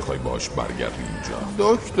 چرا میخوای باهاش برگردی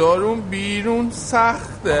اینجا؟ دکتر اون بیرون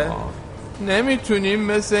سخته. نمیتونیم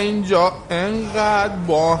مثل اینجا انقدر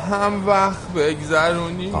با هم وقت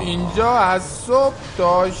بگذرونیم. اینجا از صبح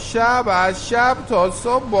تا شب، از شب تا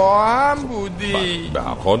صبح با هم بودی. به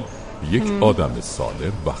هر حال یک آدم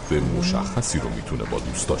سالم وقت مشخصی رو میتونه با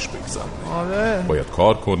دوستاش بگذرونه. آره. باید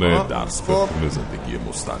کار کنه، درس بخونه، زندگی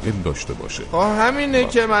مستقل داشته باشه. همینه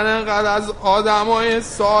که من انقدر از آدمای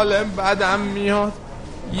سالم بدم میاد.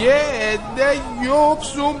 یه عده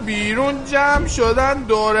یوبسون بیرون جمع شدن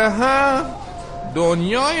دوره هم.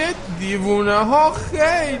 دنیای دیوونه ها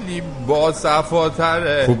خیلی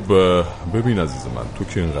باصفاتره. خب ببین عزیز من، تو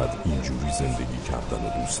که اینقدر اینجوری زندگی کردن و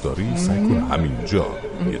دوست داری، سعی کن همینجا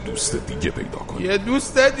یه دوست دیگه پیدا کنی. یه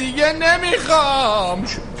دوست دیگه نمیخوام.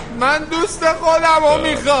 من دوست خودمو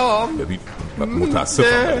میخوام. ببین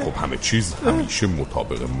متاسفم، خب همه چیز همیشه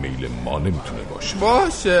مطابق میل ما نمیتونه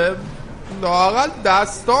باشه. لااقل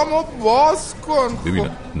دستامو باز کن. ببین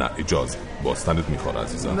نه اجازه، باستنت میخواره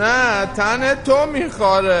عزیزم. نه تن تو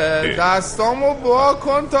میخواره. دستامو وا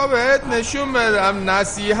کن تا بهت نشون بدم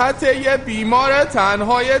نصیحت یه بیمار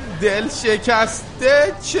تنهای دل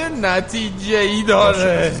شکسته چه نتیجه ای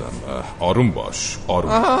داره. آروم باش،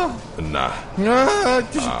 آروم. نه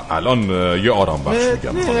الان یه آرام بخش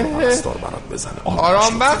میگم خانم پرستار برات بزنه.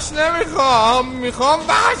 آرام بخش نمیخوام، میخوام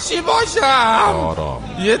وحشی باشم. آرام،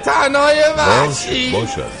 یه تنهای وحشی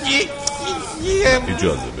باشه.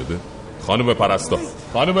 اجازه بده خانم پرستار.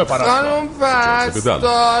 خانم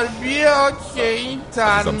پرستار بیا که این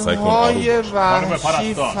تنهای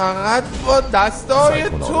وحشی فقط با دستای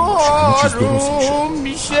تو آروم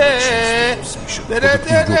میشه.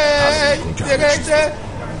 درده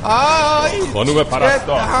خانم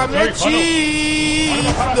پرستار همه چی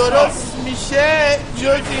درست میشه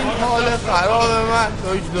جز این حال خراب من.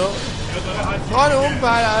 دکتر خانم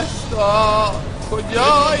پرستار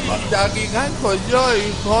کجایی؟ دقیقا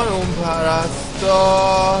کجایی خانم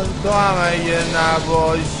پرستار؟ تو هم اگه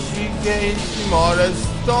نباشی که این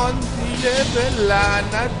بیمارستان دیگه به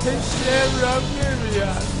لعنت شبرم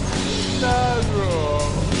نمیاد. نرو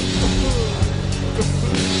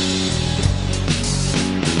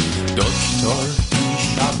دکتر این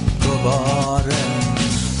شب دوباره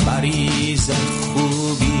مریض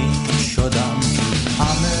خوبی شدم،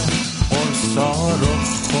 همه قرصا رو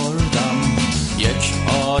خوردم،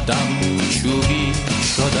 یک آدم چوبی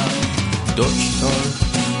شدم. دکتر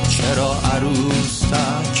چرا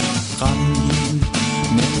عروسک غمگین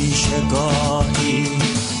نمیشه گاهی؟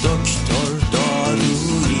 دکتر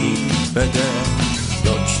دارویی بده،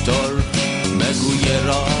 دکتر مگوی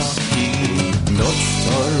راهی.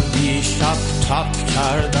 دکتر دیشب تب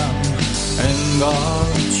کردم، انگار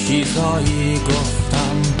چیزایی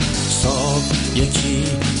گفتم. صبح یکی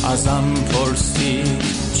ازم پرسید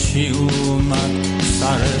چی اومد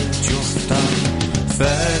سر جفتم.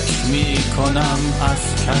 فکر میکنم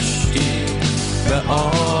از کشتی به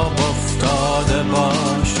آب افتاده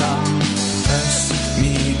باشم، حس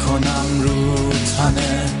میکنم رو تن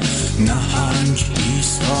نهنگ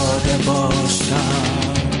ایستاده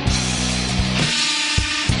باشم.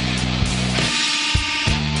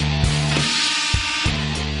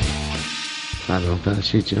 سلام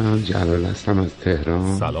فرشید جان، جلال هستم از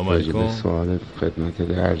تهران. سلام علیکم. سوال خدمت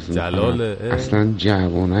درز جلال اصلا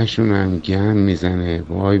جوانشون هم گم میزنه.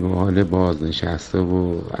 وای به حال بازنشسته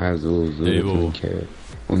و عرض حضورتون که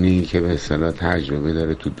اونی که به اصطلاح تجربه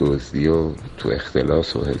داره تو دزدی و تو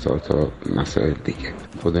اختلاس و هزار تا مسائل دیگه.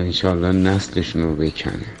 خدا انشالله نسلشون رو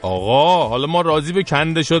بکنه. آقا حالا ما راضی به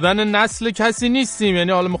کنده شدن نسل کسی نیستیم،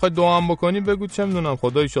 یعنی حالا میخوای دعا هم بکنی بگو چه میدونم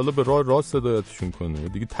خدا انشالله به راه راست هدایتشون کنه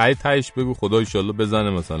دیگه. تهش بگو خدا انشالله بزنه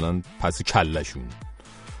مثلا پس کلشون.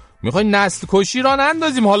 میخوای نسل کشی را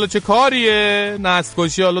نندازیم، حالا چه کاریه؟ نسل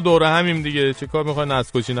کشی حالا دوره همیم دیگه، چه کار میخوای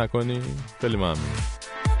نسل کشی نکنی؟ خیلی ممنون.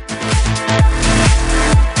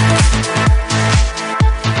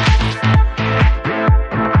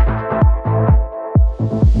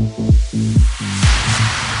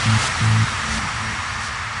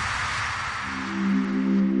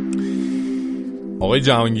 آقای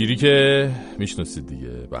جهانگیری که میشناسید دیگه،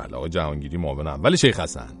 بله آقای جهانگیری معاون اول شیخ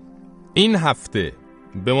حسن این هفته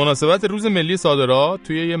به مناسبت روز ملی صادرات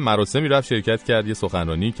توی یه مراسمی رفت شرکت کرد، یه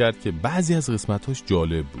سخنرانی کرد که بعضی از قسمتاش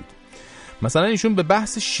جالب بود. مثلا ایشون به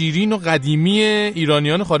بحث شیرین و قدیمی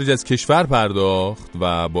ایرانیان خارج از کشور پرداخت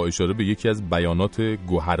و با اشاره به یکی از بیانات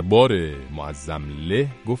گوهربار معظم له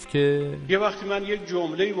گفت که یه وقتی من یک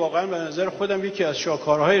جمله‌ای واقعا به نظر خودم یکی از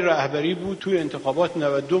شاهکارهای رهبری بود، توی انتخابات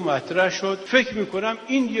 92 مطرح شد. فکر می‌کنم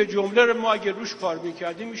این یه جمله رو ما اگه روش کار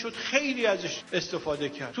می‌کردیم میشد خیلی ازش استفاده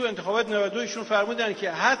کرد. تو انتخابات 92 ایشون فرمودن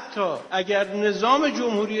که حتی اگر نظام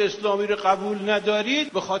جمهوری اسلامی رو قبول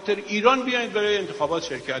ندارید به خاطر ایران بیاید برای انتخابات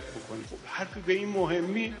شرکت بکنید. حرفی به این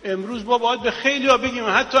مهمی امروز ما باید به خیلی‌ها بگیم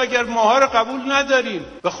حتی اگر ماها رو قبول نداریم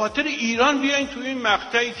به خاطر ایران بیاین تو این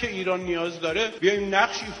مقطعی که ایران نیاز داره بیایم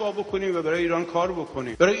نقش ایفا بکنیم و برای ایران کار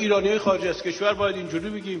بکنیم. برای ایرانیای خارج از کشور باید اینجوری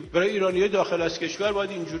بگیم، برای ایرانیای داخل از کشور باید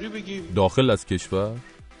اینجوری بگیم. داخل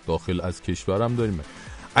از کشور هم داریم.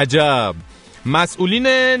 عجب. مسئولین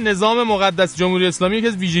نظام مقدس جمهوری اسلامی یکی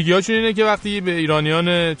از ویژگی‌هاشون اینه که وقتی به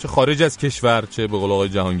ایرانیان چه خارج از کشور چه به قول آقای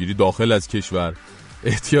جهانگیری داخل از کشور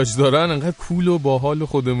احتیاج دارن انقدر کول و باحال و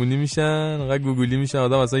خودمونی میشن، انقدر گوگلی میشن،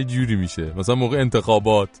 آدم اصلا یه جوری میشه. مثلا موقع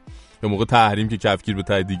انتخابات یا موقع تحریم که کفگیر به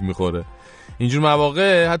ته دیگ میخوره، اینجور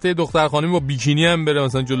مواقع حتی یه دختر خانمی با بیکینی هم بره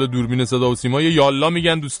مثلا جلو دوربین صدا و سیما یه یالا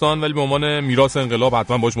میگن دوستان، ولی به عنوان میراث انقلاب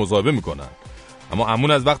حتما باش مصاحبه میکنن. اما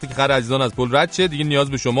امون از وقتی که خر عزیزان از پل رد شه دیگه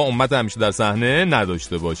نیاز به شما امت همیشه در صحنه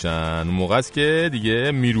نداشته باشن. اون موقع است که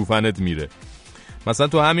دیگه میروفنت میره. مثلا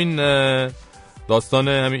تو همین داستان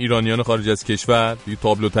همین ایرانیان خارج از کشور دیگه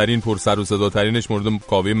تابلوترین پر سر و صداترینش مورد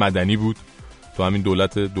کاوه مدنی بود. تو همین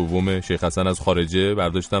دولت دوم شیخ حسن از خارجه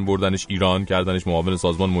برداشتن بردنش ایران، کردنش معاون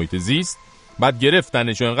سازمان محیط زیست، بعد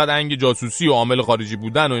گرفتنش و اینقدر انگ جاسوسی و عامل خارجی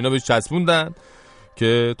بودن و اینا بهش چسبوندن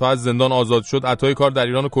که تا از زندان آزاد شد عطای کار در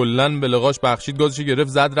ایران کلا به لقاش بخشید، گازش گرفت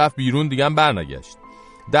زد رفت بیرون، دیگه هم برنگشت.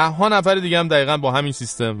 10 نفر دیگه هم دقیقاً با همین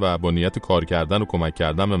سیستم و با نیت کار کردن و کمک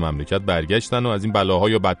کردن به مملکت برگشتن و از این بلاها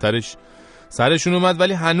یا بدترش سرشون اومد.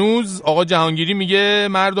 ولی هنوز آقا جهانگیری میگه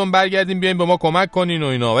مردم برگردین بیاین به ما کمک کنین و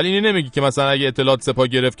اینا، ولی اینو نمیگی که مثلا اگه اطلاعات سپاه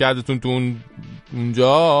گرفت کردتون تو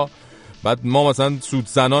اونجا بعد ما مثلا سود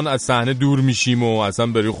زنان از صحنه دور میشیم و اصلا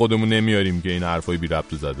برای خودمون نمیاریم که این حرفای بی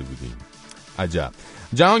ربط زده بودیم. عجب.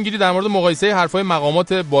 جهانگیری در مورد مقایسه حرفای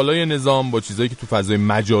مقامات بالای نظام با چیزایی که تو فضای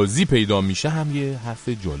مجازی پیدا میشه هم یه حرف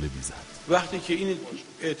جالبی زد. وقتی که این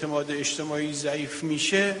اعتماد اجتماعی ضعیف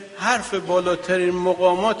میشه، حرف بالاترین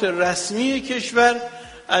مقامات رسمی کشور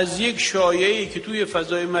از یک شایعه‌ای که توی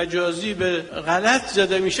فضای مجازی به غلط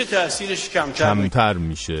زده میشه تأثیرش کمتر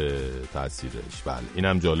میشه تأثیرش. بله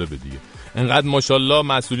اینم جالبه دیگه. انقدر ماشاءالله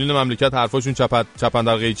مسئولین مملکت حرفاشون چپن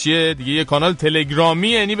در قیچیه دیگه. یه کانال تلگرامی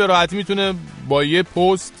یعنی به راحتی میتونه با یه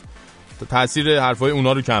پست تأثیر حرفای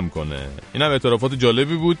اونا رو کم کنه. اینم اعترافات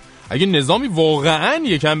جالبی بود. اگه نظامی واقعا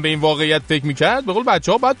یکم به این واقعیت فکر میکرد، به قول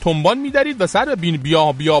بچه‌ها باید تنبان میدرید و سر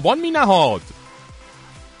بیابان مینهاد.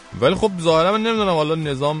 ولی خب ظاهرا من نمیدونم، حالا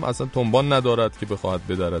نظام اصلا تنبان ندارد که بخواد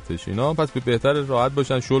بدرتش اینا، پس بهتر راحت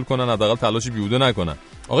باشن، شل کنن، حداقل تلاش بیهوده نکنن.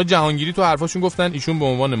 آقا جهانگیری تو حرفاشون گفتن ایشون به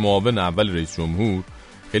عنوان معاون اول رئیس جمهور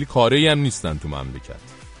خیلی کاری هم نیستن تو مملکت،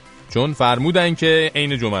 چون فرمودن که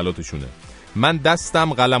عین جملاتشونه: من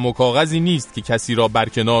دستم قلم و کاغذی نیست که کسی را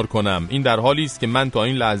برکنار کنم، این در حالی است که من تا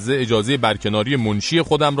این لحظه اجازه برکناری منشی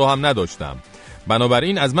خودم را هم نداشتم،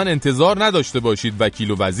 بنابراین از من انتظار نداشته باشید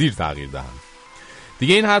وکیل و وزیر تغییر دهم.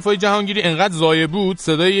 دیگه این حرفای جهانگیری انقدر ضایع بود،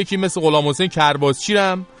 صدای یکی مثل غلام حسین کرباسچی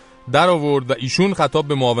رم در آورد و ایشون خطاب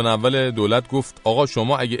به معاون اول دولت گفت آقا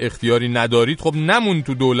شما اگه اختیاری ندارید خب نمون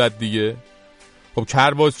تو دولت دیگه. خب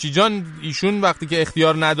کرباسچی جان، ایشون وقتی که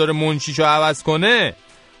اختیار نداره منشیشو عوض کنه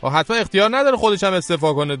و حتما اختیار نداره خودش هم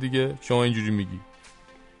استعفا کنه دیگه. شما اینجوری میگی.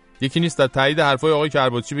 یکی نیست در تایید حرفای آقای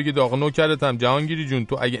کرباسچی بگید آقا نوکرتم جهانگیری جون،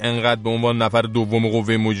 تو اگه انقدر به عنوان نفر دوم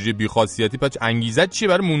قوه مجریه بی‌خاصیتی، پس انگیزت چیه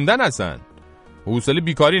برای موندن؟ اصلا حوصله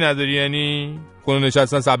بیکاری نداری؟ یعنی خونه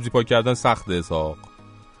نشستن سبزی پاک کردن سخته اسحاق.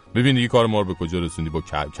 ببین دیگه کار ما رو به کجا رسوندی، با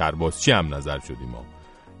کرباسچی هم نظر شدیم ما.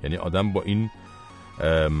 یعنی آدم با این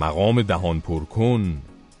مقام دهان پر کن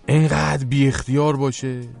اینقدر بی اختیار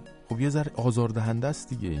باشه، خب یه ذره آزاردهنده است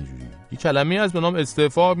دیگه. اینجوری یه کلمه‌ای هست به نام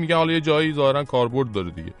استعفا، میگن حالا یه جایی ظاهرا کاربرد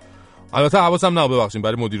داره دیگه. البته حواسم نه، ببخشید،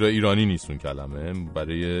 برای مدیرای ایرانی نیست اون کلمه،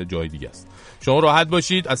 برای جای دیگه است. شما راحت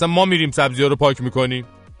باشید، اصلا ما میریم سبزی‌ها رو پاک می‌کنیم.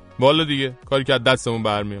 والا دیگه کاری که از دستمون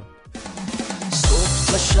برمیاد.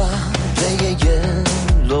 صبح شب یه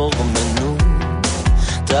لقمه نون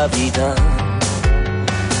دویدم،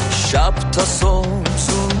 شب تا صبح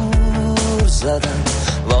زور زدم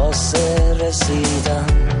واسه رسیدم،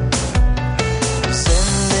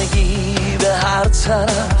 زندگی به هر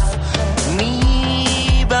طرف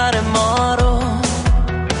میبره ما رو،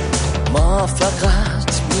 ما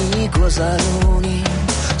فقط میگذرونیم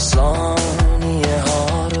ثانیه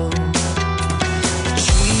ها رو،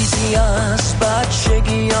 چیزی از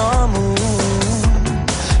بچگیامون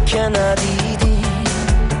که ندیدیم،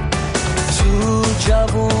 تو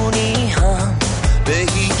جوونی هم به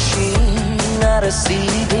هیچی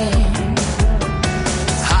نرسیدیم،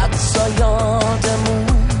 حتی یادمون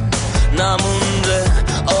نمونده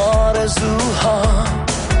آرزوها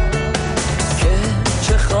که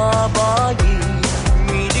چه خوابایی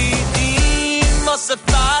میدیدیم واسه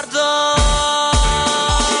فردا.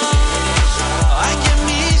 اگه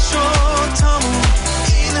میشد تموم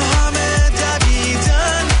این همه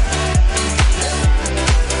دویدن،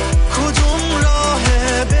 کدوم راه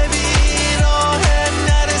ببین راه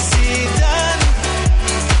نرسیدن،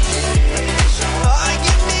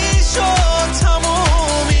 اگه میشد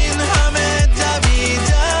تموم این همه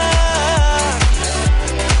دویدن،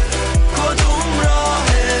 کدوم راه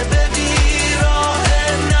ببین راه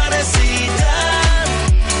نرسیدن،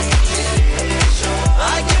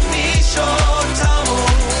 اگه میشد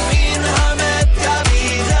تموم این همه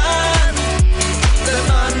دویدن، به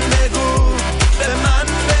من بگو، به من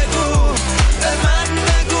بگو، به من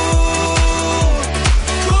بگو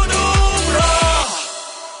کدوم راه.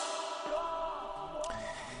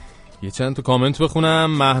 یه چند تا کامنت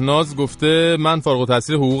بخونم. مهناز گفته من فارغ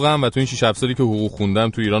التحصیل حقوقم و تو این 6 سالی که حقوق خوندم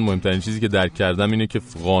تو ایران مهمترین چیزی که درک کردم اینه که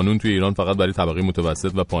قانون توی ایران فقط برای طبقه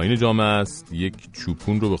متوسط و پایین جامعه است. یک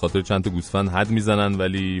چوپون رو به خاطر چند تا گوسفند حد میزنن،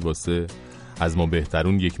 ولی واسه از ما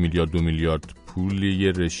بهترون 1 میلیارد 2 میلیارد پول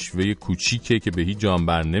یه رشوه کوچیکه که به هیچ جا هم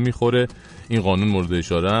بر نمیخوره. این قانون مورد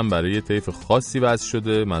اشاره هم برای طیف خاصی وضع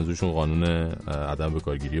شده، منظورشون قانون عدم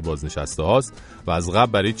بکارگیری بازنشسته هاست و از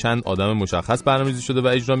قبل برای چند آدم مشخص برنامه‌ریزی شده و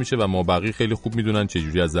اجرا میشه و مابقی خیلی خوب میدونن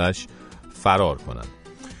چجوری ازش فرار کنن.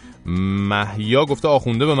 محیا گفته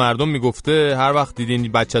آخونده به مردم میگفته هر وقت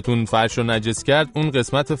دیدین بچه‌تون فرش رو نجس کرد اون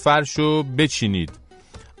قسمت فرش رو بچینید.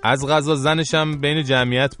 از قضا زنشم بین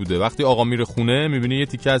جمعیت بوده، وقتی آقا میره خونه میبینه یه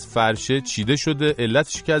تیکه از فرشه چیده شده،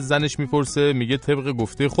 علتش که از زنش میپرسه میگه طبق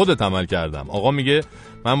گفته خودت عمل کردم. آقا میگه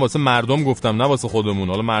من واسه مردم گفتم نه واسه خودمون،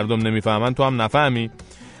 حالا مردم نمیفهمن تو هم نفهمی.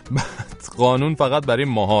 قانون فقط برای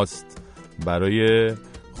ماهاست، برای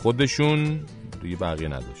خودشون دیگه بقیه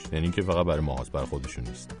نداشت، یعنی که فقط برای ماهاست، برای خودشون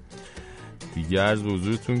نیست دیگه. عرض به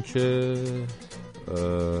حضورتون که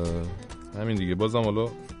همین دیگه. بازم حالا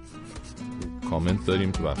کامنت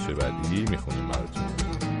داریم تو بخش بعدی میخونیم براتون.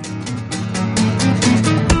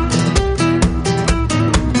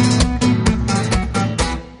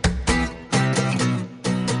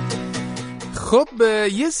 خب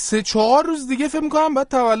یه 3-4 روز دیگه فکر می‌کنم بعد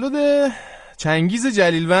تولد چنگیز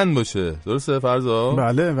جلیلوند باشه، درسته فرزا؟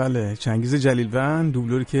 بله چنگیز جلیلوند،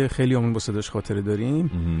 دوبلوری که خیلی همون با صداش خاطره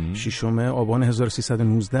داریم. 6 آبان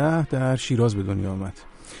 1319 در شیراز به دنیا آمد.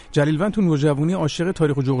 جلیلوند تو نوجوانی عاشق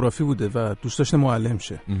تاریخ و جغرافی بوده و دوست داشته معلم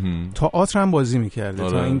شه. تئاتر هم بازی می‌کرده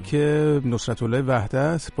تا اینکه نصرت الله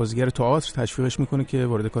وحدت بازیگر تئاتر تشویقش میکنه که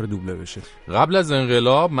وارد کار دوبله بشه. قبل از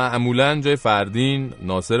انقلاب معمولاً جای فردین،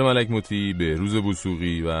 ناصر ملک مطیع، بهروز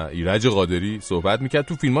وثوقی و ایرج قادری صحبت میکرد.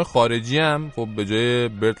 تو فیلم‌های خارجی هم خب به جای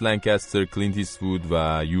برت لنکستر، کلینت ایستوود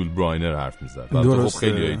و یول براینر حرف میزد. خب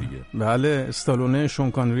خیلیای دیگه. بله، استالونه،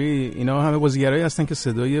 شون کانری، اینا همه بازیگرایی هستن که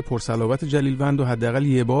صدای پرصلابت جلیلوند و حداقل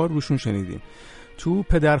یه بار روشون شنیدیم. تو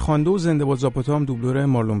پدرخوانده و زنده با زاپاتا هم دوبلور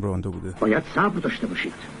مارلون براندو بوده. باید صبر داشته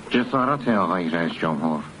باشید. جسارت آقای رئیس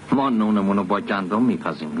جمهور. ما نونمونو با گندم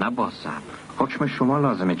میپزیم، نه با صبر. حکم شما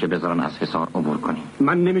لازمه که بذارن از حصار عبور کنیم.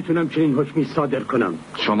 من نمیتونم چنین حکمی صادر کنم.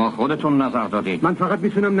 شما خودتون نظر دادید. من فقط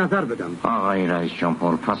میتونم نظر بدم. آقای رئیس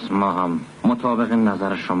جمهور، پس ما هم مطابق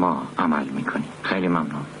نظر شما عمل میکنیم. خیلی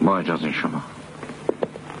ممنون. با اجازه شما.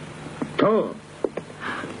 تو؟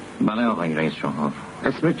 بله آقای رئیس جمهور.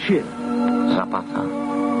 اسمت چیه؟ زاپاتا.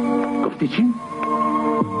 گفتی چی؟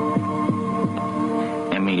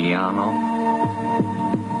 امیلیانو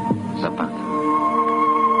زاپاتا.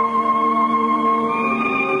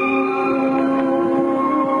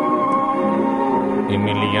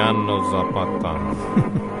 امیلیانو زاپاتا.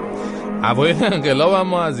 اوایل انقلاب هم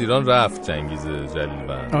ما از ایران رفت چنگیز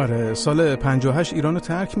جلیلوند. آره، سال 58 ایران رو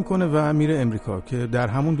ترک میکنه و میره امریکا که در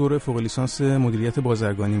همون دوره فوق لیسانس مدیریت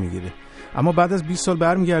بازرگانی میگیره. اما بعد از 20 سال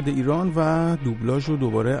برمیگرده ایران و دوبلاژ رو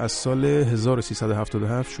دوباره از سال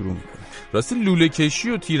 1377 شروع میکنه. راستی لوله کشی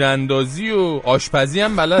و تیراندازی و آشپزی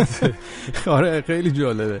هم بلده. آره، خیلی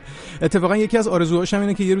جالبه. اتفاقا یکی از آرزوهاش هم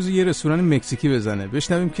اینه که یه روز یه رستوران مکزیکی بزنه.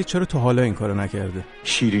 بشنویم که چرا تا حالا این کارو نکرده.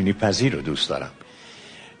 شیرینی پزی رو دوست دارم،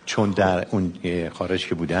 چون در اون خارج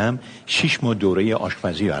که بودم 6 ماه دوره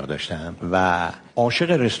آشپزی برداشتم و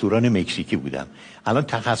عاشق رستوران مکزیکی بودم. الان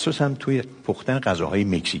تخصصم توی پختن غذاهای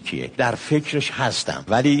مکزیکیه. در فکرش هستم،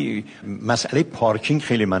 ولی مسئله پارکینگ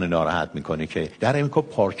خیلی منو ناراحت میکنه که در امریکا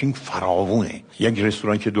پارکینگ فراوونه. یک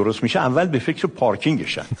رستوران که درست میشه اول به فکر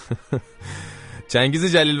پارکینگشن.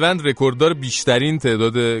 چنگیز جلیلوند رکورددار بیشترین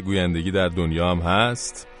تعداد گویندگی در دنیا هم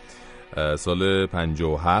هست. سال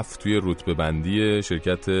 57 توی رتبه بندی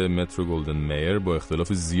شرکت مترو گلدن میر با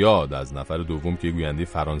اختلاف زیاد از نفر دوم که گوینده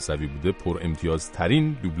فرانسوی بوده پر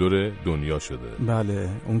امتیازترین دوبلور دنیا شده. بله،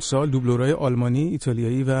 اون سال دوبلورهای آلمانی،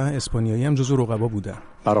 ایتالیایی و اسپانیایی هم جزو رقبا بودن.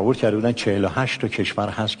 برآورد کرده بودن 48 تا کشور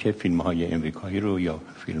هست که فیلم‌های امریکایی رو یا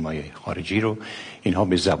فیلم‌های خارجی رو اینها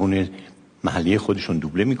به زبان محلی خودشون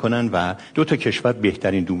دوبله میکنن و 2 تا کشور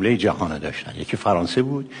بهترین دوبله جهان داشتن. یکی فرانسه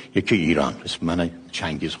بود، یکی ایران. اسم من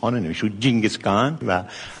چنگیزخان نمیشد، جنگیزخان و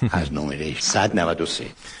از نمره 193.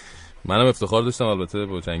 منم افتخار داشتم البته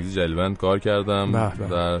با چنگیز جلیلوند کار کردم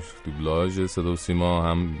در دوبلاژ صدا و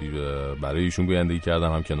سیما. هم برای ایشون گویندگی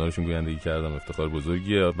کردم، هم کنارشون گویندگی کردم. افتخار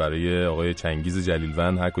بزرگیه برای آقای چنگیز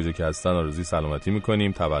جلیلوند. هر کجا که هستن آرزوی سلامتی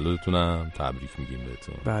میکنیم. تولدتونم تبریک میگیم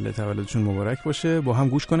بهتون. بله، تولدتون مبارک باشه. با هم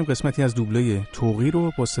گوش کنیم قسمتی از دوبله توقی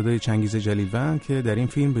رو با صدای چنگیز جلیلوند که در این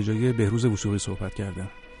فیلم به جای بهروز وثوقی صحبت کرده.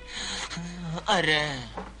 آره،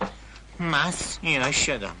 من سیاه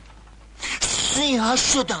شدم.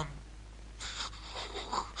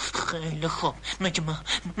 خیلی خوب. مگه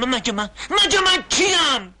من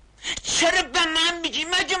کیم؟ چرا به من میگی؟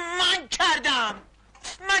 مگه من کردم؟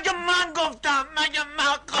 مگه من گفتم؟ مگه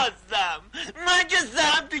من خواستم؟ مگه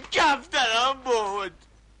سرم تو کفترم بود؟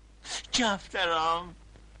 کفترم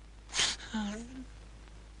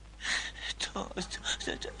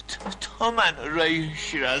تو منو رای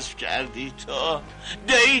شیراز کردی.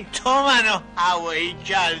 تو منو هوایی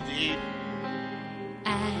کردی.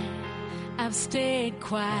 I've stayed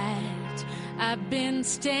quiet. I've been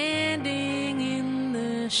standing in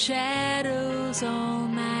the shadows all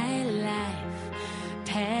my life,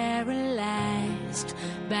 paralyzed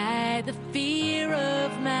by the fear of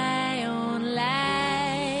my own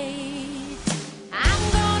life. I'm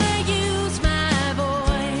gonna use my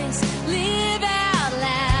voice, live out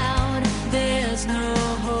loud. There's no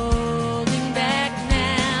holding back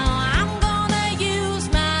now. I'm gonna use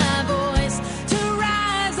my voice to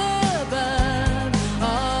rise above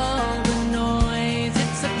all the noise.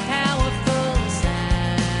 It's a powerful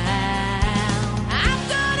sound. I'm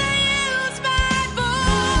gonna use my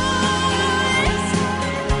voice.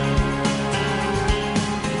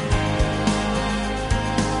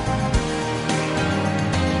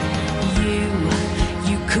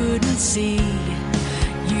 You couldn't see.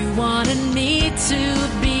 You wanted me to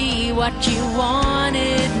be what you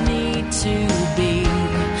wanted me to be,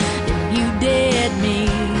 and you dared me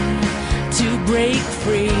to break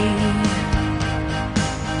free.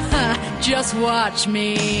 Just watch me.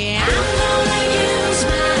 I'm gonna use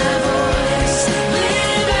my voice,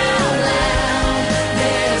 live out loud.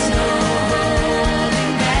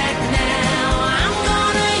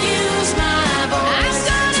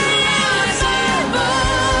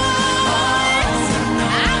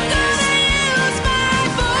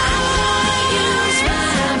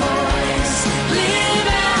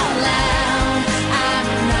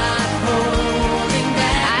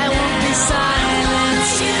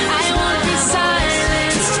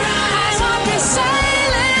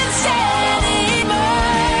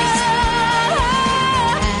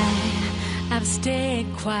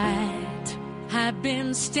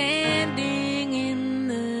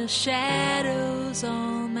 shadows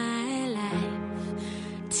all my life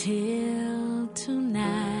till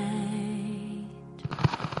tonight.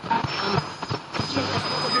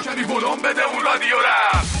 یکی ولوم بده اون رادیو را.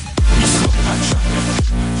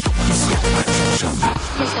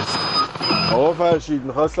 آقا فرشید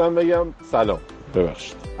میخواستم بگم سلام.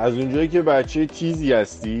 ببخشید از اونجایی که بچه تیزی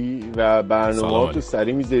هستی و برنامه‌هاتو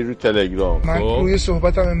سری میذاری رو تلگرام. من روی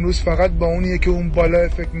صحبتم امروز فقط با اونیه که اون بالا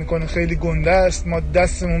فکر میکنه خیلی گنده است، ما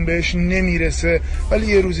دستمون بهش نمیرسه ولی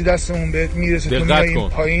یه روزی دستمون بهت میرسه. تو میای این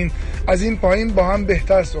پایین، از این پایین با هم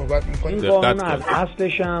بهتر صحبت میکنیم. این قانون از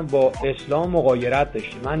اصلش هم با اسلام مغایرت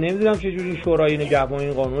داشته. من نمیدونم چه جوری شورای نگهبان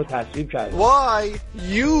این قانون رو تصویب کرده. Why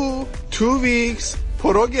you 2 weeks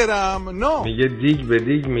پروگرام نو میگه دیگ به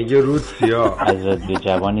دیگ میگه رود سیاه. از رادیو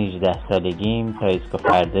جوان 18 سالگیم تا اسکو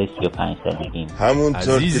فردا 35 سالگیم.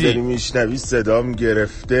 همونطور که داری میشنوی صدام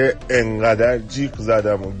گرفته، انقدر جیغ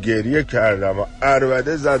زدم و گریه کردم و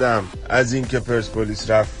عربده زدم از اینکه پرسپولیس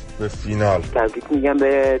رفت به فینال. تبریک میگم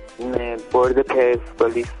به برد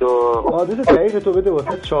پرسپولیس و آدرس دقیق تو بده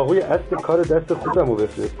واسه چاقوی اصل کار دست خودمو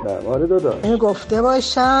بفرستم. آره داداش اینو گفته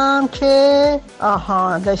باشم که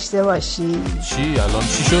آها داشته باشی. چی الان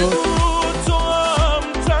چی شد؟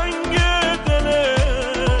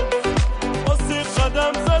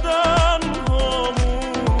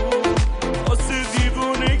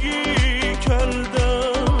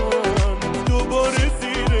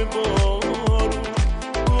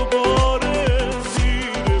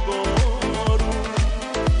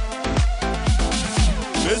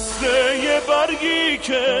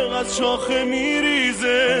 از شاخه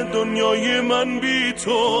میریزه دنیای من بی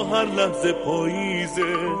تو هر لحظه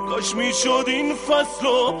پاییزه. کاش میشد این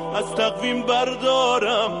فصلو از تقویم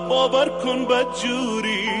بردارم، باور کن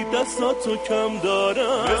بدجوری دستاتو کم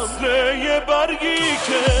دارم. مثل یه برگی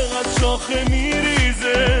که از شاخه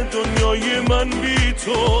میریزه دنیای من بی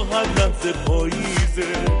تو هر لحظه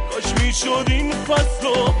پاییزه. کاش میشد این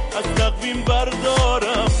فصلو از تقویم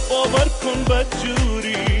بردارم، باور کن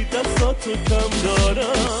بدجوری دستاتو کم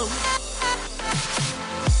دارم.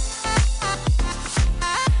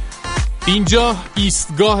 اینجا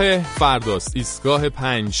ایستگاه فرداست، ایستگاه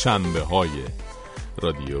پنجشنبه های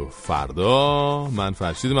رادیو فردا. من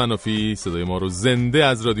فرشید منافی، صدای ما رو زنده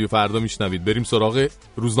از رادیو فردا میشنوید. بریم سراغ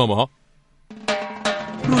روزنامه ها.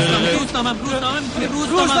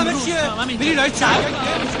 روزنامه چیه؟ بری رای چند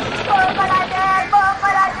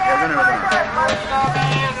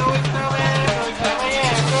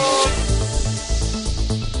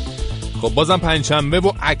خب بازم پنجشنبه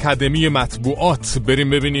و اکادمی مطبوعات. بریم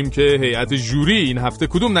ببینیم که هیئت ژوری این هفته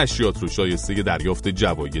کدوم نشریات رو شایسته دریافت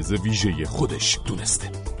جوایز ویژه خودش دونسته.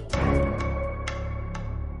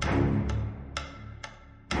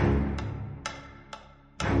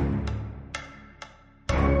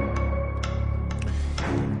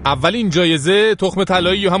 اولین جایزه تخم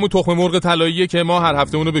طلایی یا همون تخم مرغ طلاییه که ما هر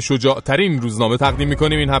هفته اونو به شجاع‌ترین روزنامه تقدیم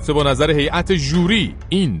می‌کنیم. این هفته با نظر هیئت ژوری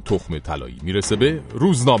این تخم طلایی میرسه به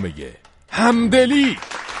روزنامه همدلی.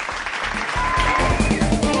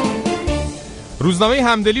 روزنامه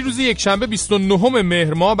همدلی روز یکشنبه 29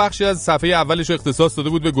 مهر ماه بخشی از صفحه اولش اختصاص داده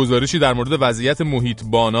بود به گزارشی در مورد وضعیت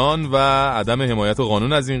محیطبانان و عدم حمایت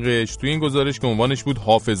قانون از این قشر. توی این گزارش که عنوانش بود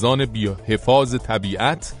حافظان بی‌حفاظ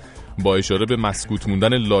طبیعت، با اشاره به مسکوت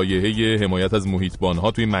موندن لایحه حمایت از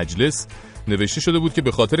محیطبانها توی مجلس، نوشته شده بود که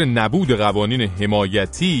به خاطر نبود قوانین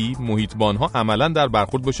حمایتی محیطبانها عملاً در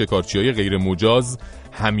برخورد با شکارچی‌های غیر مجاز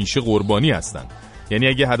همیشه قربانی هستند. یعنی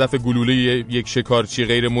اگه هدف گلوله یک شکارچی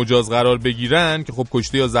غیر مجاز قرار بگیرن که خب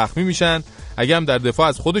کشته یا زخمی میشن، اگه هم در دفاع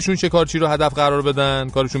از خودشون شکارچی رو هدف قرار بدن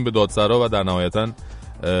کارشون به دادسرا و در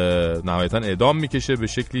نهایتاً اعدام میکشه. به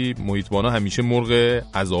شکلی محیطبانها همیشه مرغ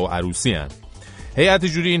عزا و عروسی هن. هیئت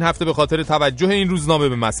ژوری این هفته به خاطر توجه این روزنامه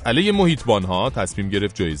به مسئله محیطبانها تصمیم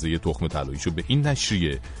گرفت جایزه تخم طلاییشو به این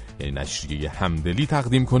نشریه، یعنی نشریه همدلی،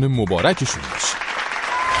 تقدیم کنه. مبارکشون باشه.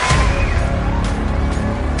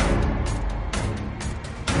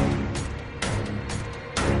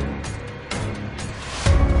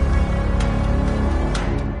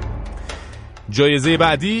 جایزه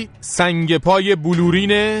بعدی سنگ پای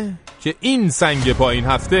بلورینه که این سنگ پا این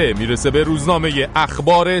هفته میرسه به روزنامه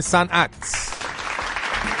اخبار صنعت.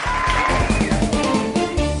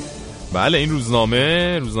 بله این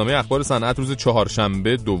روزنامه اخبار صنعت روز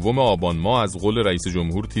چهارشنبه 2 آبان ماه از قول رئیس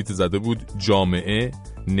جمهور تیتر زده بود جامعه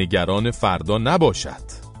نگران فردا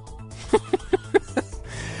نباشد.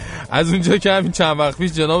 از اونجا که همین چند وقت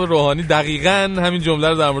پیش جناب روحانی دقیقاً همین جمله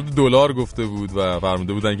رو در مورد دلار گفته بود و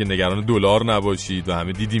فرموده بودن که نگران دلار نباشید و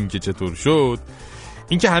همه دیدیم که چطور شد.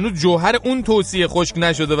 اینکه هنوز جوهر اون توصیه خشک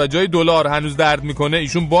نشده و جای دلار هنوز درد میکنه،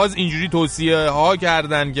 ایشون باز اینجوری توصیه ها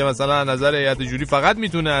کردن که مثلا از نظر هیئت جوری فقط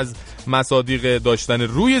میتونه از مصادیق داشتن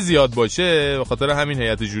روی زیاد باشه. به خاطر همین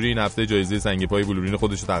هیئت جوری این هفته جایزه سنگ پای بلورین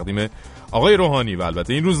خودش رو تقدیم آقای روحانی و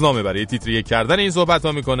البته این روزنامه برای تیتر یک کردن این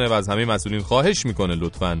صحبت‌ها میکنه و از همه مسئولین خواهش میکنه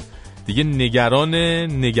لطفاً دیگه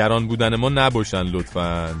نگران بودن ما نباشن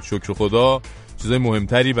لطفاً. شکر خدا چیزای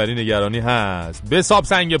مهمتری برای نگرانی هست. بساب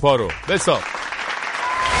سنگ پا رو، بساب.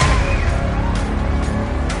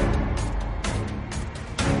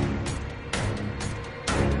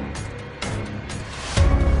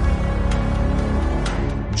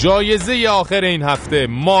 جایزه آخر این هفته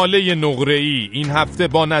ماله نقره‌ای این هفته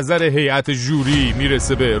با نظر هیئت جوری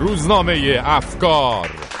میرسه به روزنامه افکار.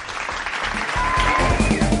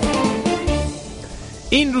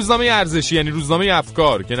 این روزنامه ارزشی یعنی روزنامه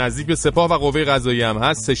افکار که نزدیک به سپاه و قوه قضاییه هم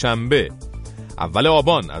هست، سه‌شنبه اول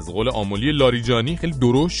آبان از قول آملی لاریجانی خیلی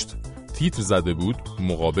درشت تیتر زده بود: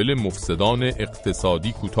 مقابل مفسدان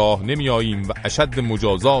اقتصادی کوتاه نمیاییم و اشد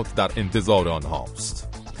مجازات در انتظار آنهاست.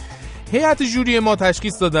 هیئت جوری ما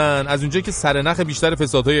تشخیص دادن از اونجایی که سرنخ بیشتر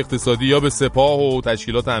فسادهای اقتصادی یا به سپاه و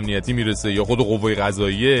تشکیلات امنیتی میرسه یا خود قوه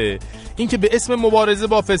قضاییه، این که به اسم مبارزه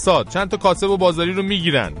با فساد چند تا کاسب و بازاری رو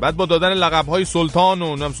میگیرن، بعد با دادن لقب‌های سلطان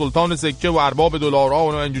و سلطان سکه و ارباب دلارها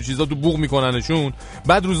و اینجور چیزا تو بوق میکننشون،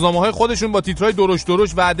 بعد روزنامه‌های خودشون با تیترهای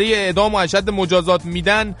درشت وعده اعدام و اشد مجازات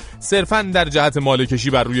میدن، صرفاً در جهت مالکشی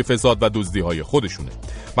بر روی فساد و دزدی‌های خودشونه.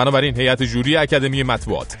 بنابراین هیئت جوری اکادمی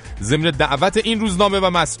مطبوعات ضمن دعوت این روزنامه و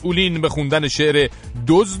مسئولین به خوندن شعر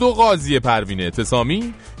دزد و قاضی پروین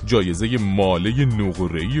اعتصامی، جایزه ماله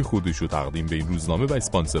نقره‌ای خودش رو تقدیم به این روزنامه و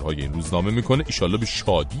اسپانسرهای این روزنامه میکنه. ایشالله به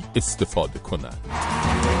شادی استفاده کنن.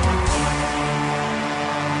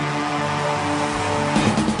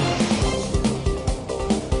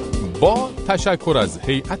 با تشکر از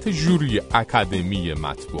هیئت جوری اکادمی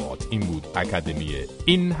مطبوعات، این بود اکادمی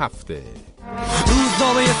این هفته.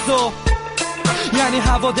 روزنامه صبح یعنی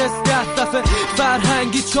حوادث 10 صفحه،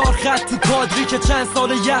 فرهنگی 4 خط تو کادری که چند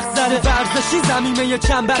سال یخ زده، ورزشی زمینه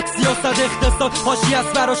چنبرگ، سیاست اقتصاد، حاشیه از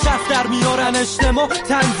برا شف در میارن اجتماع،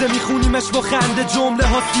 طنز میخونیمش با خنده، جمله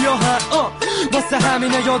ها سیاهن واسه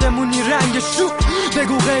همینه یادمونی رنگ شو،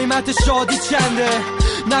 بگو قیمت شادی چنده،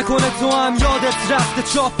 نکنه تو هم یادت رفته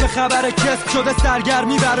چاپ خبر کسب شده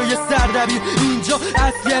سرگرمی برای سردبیر، اینجا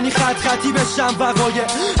اصل یعنی خط خطی بشم وقایع،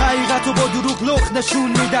 حقیقتو با دروغ لخ نشون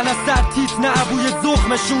میدن، از سر تیت نه ابوی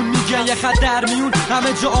زخمشون میگن، یه خط در میون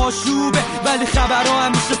همه جا آشوبه ولی خبرها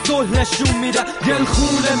همیشه صلح نشون میدن،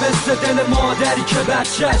 دلخونه مثل دل مادری که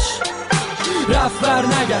بچهش رفت بر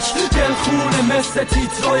نگشت، دلخونه مثل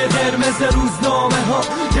تیترای قرمز روزنامه ها،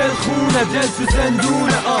 دلخونه دل تو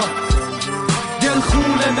زندونه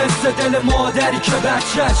دلخونه مثل دل مادری که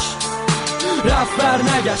بچهش رفت بر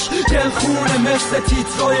نگشت، دلخونه مثل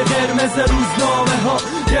تیترای قرمز روزنامه ها،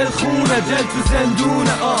 دلخونه دل تو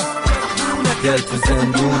زندونه دل تو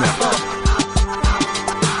زندونه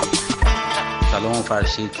سلام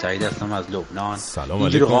فرشید، سعید هستم از لبنان. سلام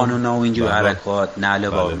اینجور علیکم. قانونا و اینجور حرکات نعل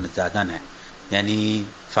بارون زدنه، یعنی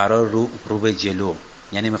فرار رو به جلو،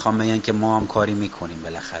 یعنی میخوام بگن که ما هم کاری میکنیم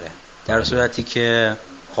بالاخره، در صورتی که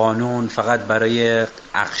قانون فقط برای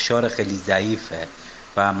اقشار خیلی ضعیفه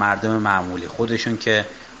و مردم معمولی خودشون که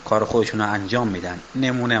کار خودشون رو انجام میدن.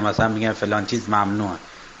 نمونه مثلا میگن فلان چیز ممنوعه،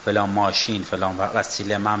 فلان ماشین، فلان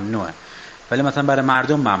وسیله ممنوعه، ولی مثلا برای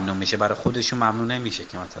مردم ممنوع میشه، برای خودشون ممنوع نمیشه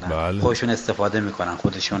که مثلا خودشون استفاده میکنن،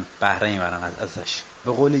 خودشون بهره میبرن ازش.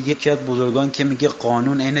 به قول یکی از بزرگان که میگه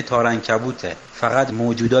قانون عین تارنکبوته، فقط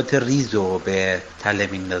موجودات ریزو به تله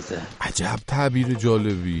میندازه. عجب تعبیر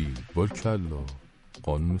جالبی، بارکالله.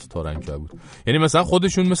 قانون مثل تارنکبوت، یعنی مثلا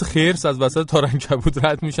خودشون مثل خرس از وسط تارنکبوت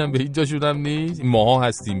رد میشن، به هیچ جاشون هم نیست. ماها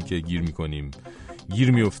هستیم که گیر میکنیم،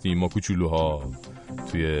 گیر میافتیم ما کوچولوها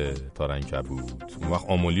توی تارنکبوت. اون وقت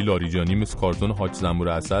آملی لاریجانی مثل کارتون حاج زنبور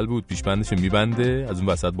عسل بود، پیشبندش میبنده، از اون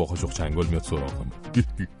وسط با قاشق چنگال میاد سراغمون.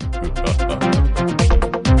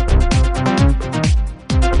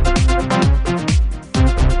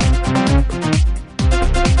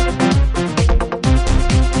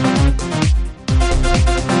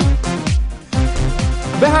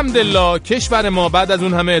 به حمدالله کشور ما بعد از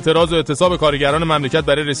اون همه اعتراض و اعتصاب کارگران مملکت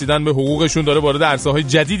برای رسیدن به حقوقشون داره وارد عرصه‌های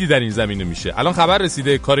جدیدی در این زمینه میشه. الان خبر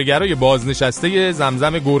رسیده کارگرای بازنشسته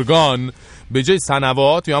زمزم گرگان به جای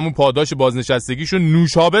سنوات یا همون پاداش بازنشستگیشون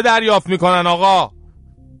نوشابه دریافت میکنن. آقا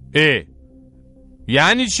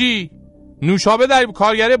یعنی چی؟ نوشابه در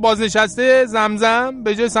کارگرای بازنشسته زمزم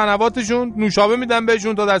به جای سنواتشون نوشابه میدن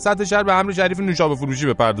بهشون تا در سطح شهر به امر شریف نوشابه فروشی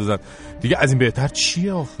بپردازن. دیگه از این بهتر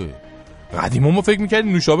چیه آخه؟ قدیما ما فکر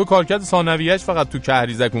می‌کردیم نوشابه کارکرد ثانویه‌اش فقط تو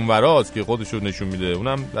کهریزک اونوراست که خودش رو نشون میده،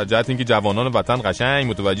 اونم در جهت اینکه جوانان وطن قشنگ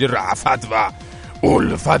متوجه رأفت و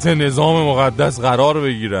الفت نظام مقدس قرار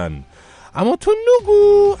بگیرن. اما تو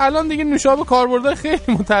نگو الان دیگه نوشابه کاربردهای خیلی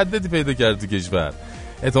متعددی پیدا کرد تو کشور.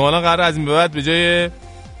 احتمالاً قرار از این به بعد به جای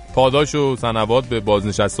پاداش و صنوات به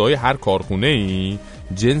بازنشسته‌های هر کارخونه‌ای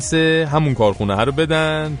جنس همون کارخونه ها رو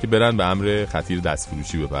بدن که برن به امر خطیر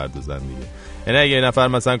دستفروشی بپردازن دیگه. یعنی اگه یه نفر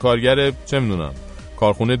مثلا کارگر چه میدونم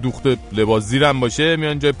کارخونه دوخت لباس زیرم باشه،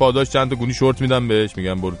 میان جای پاداش چند تا گونی شورت میدن بهش،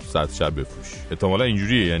 میگن برو تو ساعت شب بفروش. احتمالاً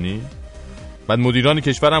اینجوریه. یعنی بعد مدیران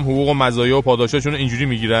کشور هم حقوق و مزایا و پاداشاشون اینجوری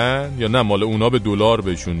میگیرن یا نه مال اونا به دلار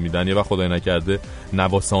بهشون میدن؟ یه وقت خدای نکرده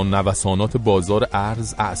نوسانات بازار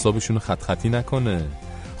ارز اعصابشون خط خطی نکنه.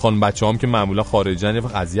 خانم بچه‌هام که معمولا خارجن یه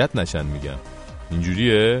وقت اذیت نشن، میگن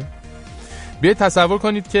اینجوریه. بیایید تصور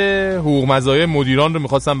کنید که حقوق مزایای مدیران رو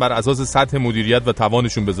می‌خواستن بر اساس سطح مدیریت و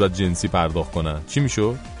توانشون به صورت جنسی پرداخت کنن، چی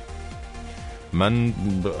میشد؟ من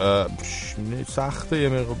سخته یه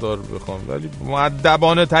مقدار بخوام، ولی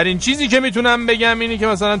مؤدبانه ترین چیزی که میتونم بگم اینی که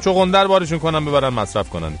مثلا چغندر بارشون کنن ببرن مصرف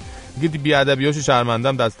کنن. دیگه بی‌ادبیاشو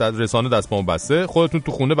شرمندم دست رسانه دستمون بسته. خودتون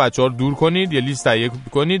تو خونه بچه‌ها رو دور کنید، یه لیست تهیه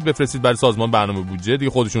کنید بفرستید برای سازمان برنامه بودجه،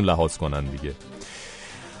 دیگه خودشون لحاظ کنن دیگه.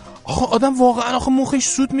 آخه آدم واقعا مخش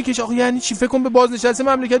سود میکشه. آخه یعنی چی؟ فکر کن به بازنشسته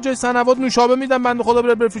مملکت جای صنوات نوشابه میدن، بنده خدا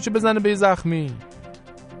بره بفروشه بزنه به زخمی.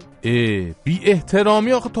 بی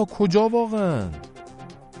احترامی آخه تا کجا واقعا؟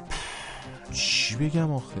 چی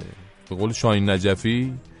بگم آخه؟ به قول شاهین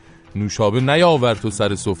نجفی نوشابه نیاور تو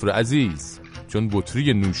سر سفره عزیز، چون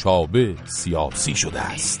بطری نوشابه سیاسی شده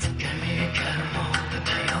است.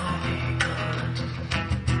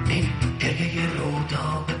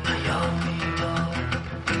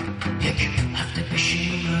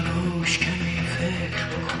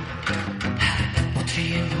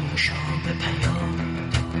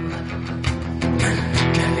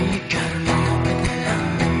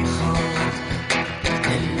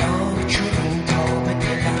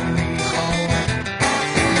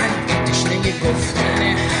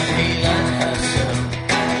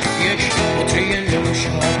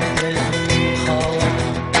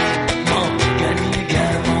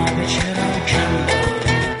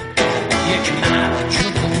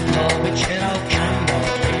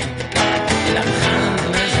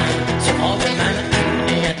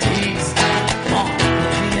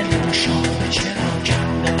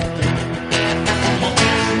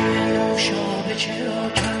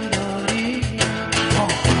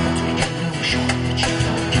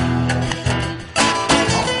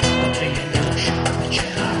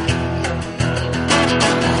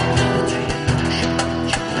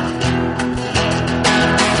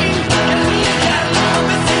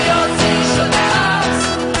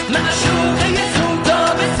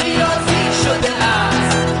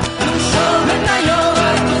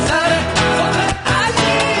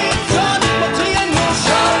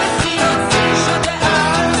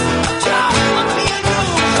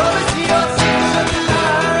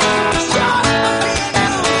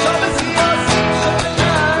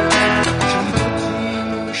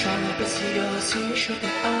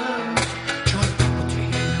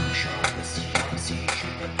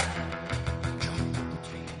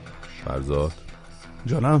 فرزاد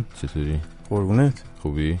جانم چطوری؟ قربونت.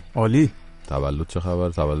 خوبی؟ عالی. تولد چه خبر؟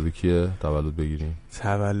 تولد کیه؟ تولد بگیریم؟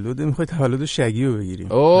 تولد میخوای تولد شگی رو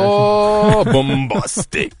بگیریم؟ اوه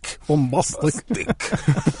بومباستیک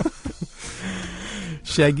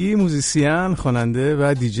شگی موزیسین، خواننده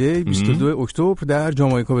و دیجی 22 اکتبر در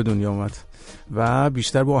جامائیکا به دنیا اومد و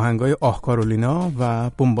بیشتر با آهنگای آه کارولینا و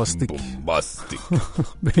بومباستیک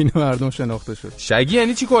بین مردم شناخته شد. شگی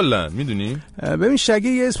یعنی چی کلا میدونی؟ ببین شگی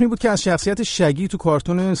یه اسمی بود که از شخصیت شگی تو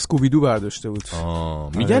کارتون اسکوبیدو برداشته بود.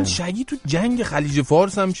 میگن شگی تو جنگ خلیج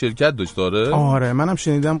فارس هم شرکت داشت. آره منم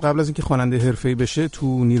شنیدم قبل از اینکه خواننده حرفه‌ای بشه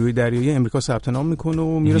تو نیروی دریایی امریکا ثبت نام میکنه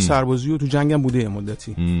و میره سربازی و تو جنگ هم بوده یه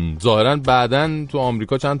مدتی. ظاهرا بعدن تو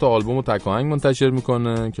آمریکا چند تا آلبوم و تک آهنگ منتشر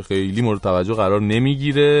میکنه که خیلی مورد توجه قرار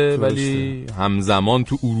نمیگیره، ولی همزمان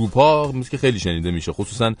تو اروپا مثل که خیلی شنیده میشه،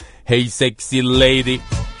 خصوصا Hey Sexy Lady.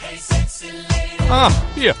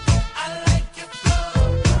 بیا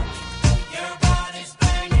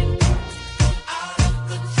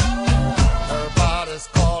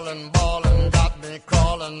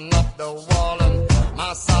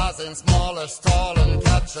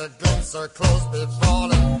Her glimpse, her clothes be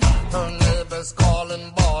falling. Her neighbors calling,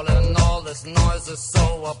 bawling. All this noise is so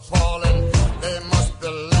appalling. They must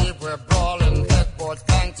believe we're brawling. Headboard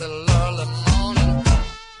gang till early morning.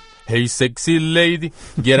 هی سکسی لیدی.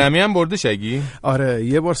 گرمی هم برده شگی؟ آره،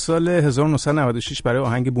 یه بار سال 1996 برای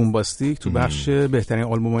آهنگ بومباستیک تو بخش بهترین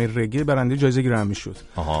آلبومای رگه برنده جایزه گرمی شد.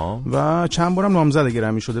 و چند بارم نامزد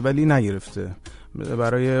گرمی شده ولی نگرفته.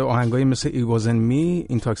 برای آهنگایی مثل ایگوزن می،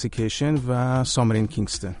 اینتاکسیکیشن و سامر این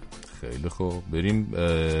کینگستون. خیلی خوب، بریم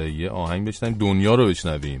یه آهنگ بشنویم، دنیا رو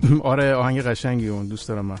بشنویم. آره، آهنگ قشنگی اون، دوست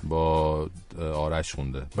دارم من. با آرش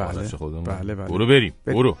خونده. بله. آرش خودمون. بله. برو بریم.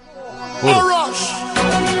 برو. آرش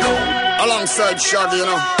alongside Shaggy, you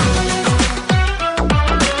know.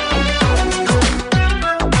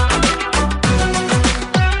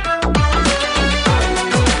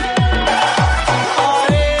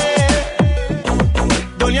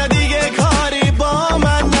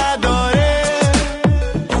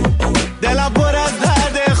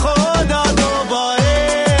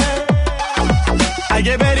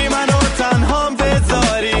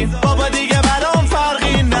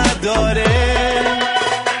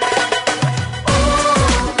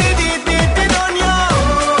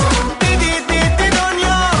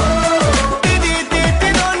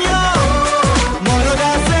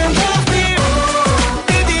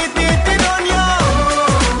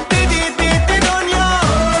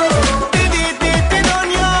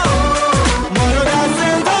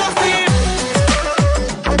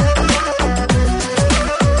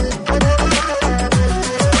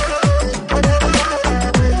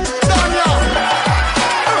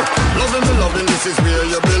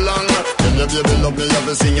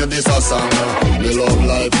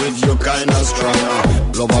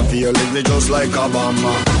 Like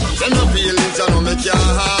Obama, send the feelings you know make your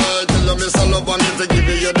heart. Tell them it's all up on me to give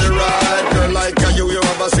you the right. Girl like you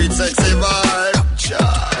have a sweet sexy vibe.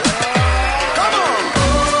 Come on.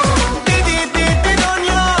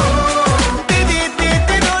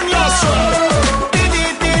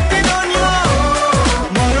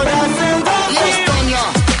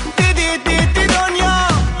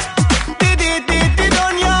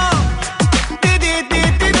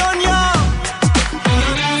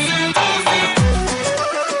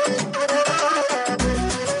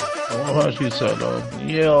 سلام.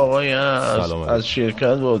 یه آقای از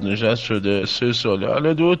شرکت بازنشسته شده 3 ساله،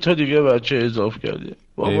 حالا 2 تا دیگه بچه اضافه کرده.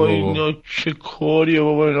 بابا اینا چه کاریه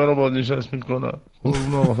بابا، اینا رو بازنشست میکنن؟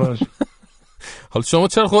 حالا شما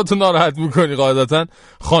چرا خودتون ناراحت میکنی؟ قاعدتا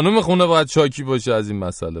خانم خونه باید شاکی باشه از این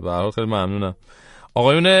مسئله. به هر حال خیلی ممنونم.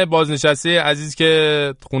 آقایون بازنشسته عزیز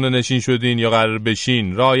که خونه نشین شدین یا قرار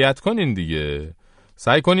بشین، رعایت کنین دیگه.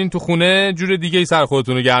 سعی کنین تو خونه جور دیگه ای سر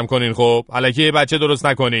خودتون رو گرم کنین. خب الکی بچه درست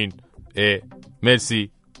نکنین. مرسی.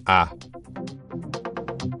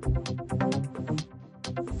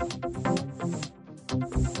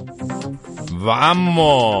 و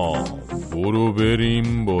اما برو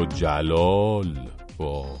بریم با جلال.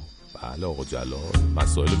 بله آقا جلال،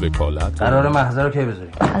 مسائل وکالت قرار محضر رو کی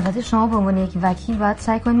بذاریم؟ البته شما به عنوان یک وکیل باید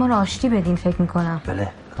سعی کنید ما رو آشتی بدین فکر میکنم. بله،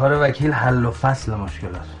 کار وکیل حل و فصل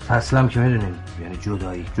مشکلات. فصل هم که میدونیم یعنی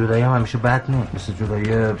جدایی هم همیشه بد نیست، مثل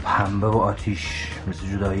جدایی پنبه و آتیش،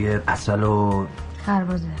 مثل جدایی عسل و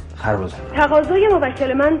خربزه. تقاضای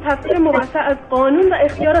موکل من تفسیر موسع از قانون و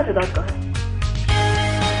اختیارات دادگاه.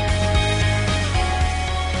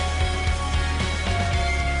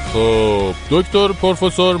 خب دکتر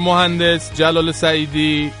پروفسور مهندس جلال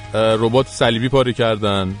سعیدی ربات صلیبی پاره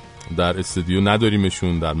کردن، در استودیو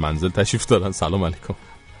نداریمشون، در منزل تشریف دارن. سلام علیکم.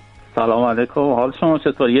 سلام علیکم، حال شما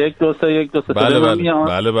چطور؟ 1 2 3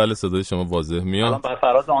 بله صدای شما واضح میاد. الان بر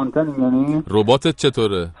فراز آنتن یعنی رباتت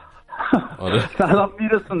چطوره؟ آره سلام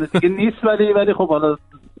میرسونه دیگه نیست ولی خب حالا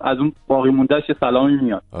از اون باقی موندهش سلامی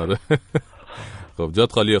میاد. آره خب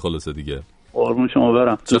جات خالیه خلاصه دیگه. قربون شما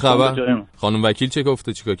برم. چه خبر؟ خانم وکیل چه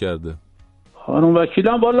گفته، چیکار کرده؟ خانم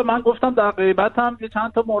وکیلم والا من گفتم در غیبت هم یه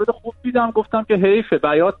چند تا مورد خوب دیدم، گفتم که حیفه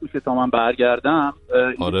بیات میشه تا من برگردم.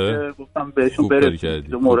 آره گفتم بهشون برسید،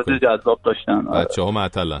 دو مورد جذاب داشتن. بچه‌ها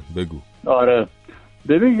معطلن. بگو. آره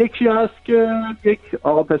ببین، یکی هست که یک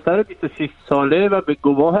آقا پسر 26 ساله و به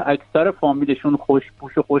گواه اکثر فامیلشون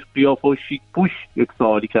خوش‌پوش و خوش قیافه و شیک پوش یک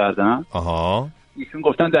سوالی کردن. ایشون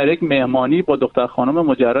گفتن در یک مهمانی با دختر خانم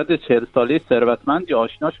مجرد 40 ساله ثروتمندی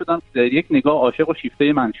آشنا شدم که در یک نگاه عاشق و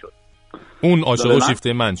شیفته من شد. اون عاشق و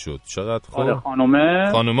شیفته من شد. چقدر خوب. آره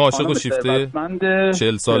خانم عاشق و شیفته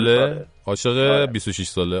 40 ساله، عاشق 26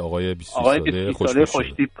 ساله آقای 26 ساله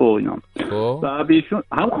خوشتیپ و اینا. و بیشون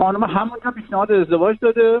هم خانم همونجا پیشنهاد ازدواج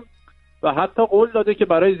داده و حتی قول داده که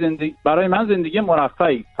برای من زندگی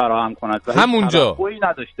مرفهی فراهم کند و همونجا توقعی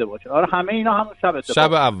نداشته باشه. آره همه اینا همون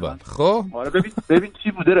شب اول. خب آره ببین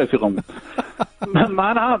چی بوده رفیقمون.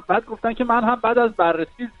 من هم بعد گفتن که من هم بعد از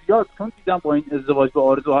بررسی زیاد چون دیدم با این ازدواج به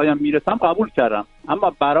آرزوهایم میرسم قبول کردم،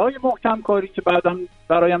 اما برای محکم کاری که بعدم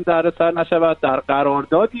برایم دردسر نشود در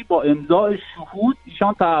قراردادی با امضاء شهود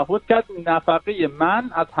ایشان تعهد کرد نفقه من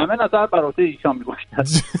از همه نظر بر عهده ایشان میباشد.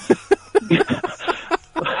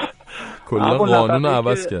 کلا قانون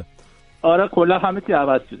عوض کرد. آره کلا همه چی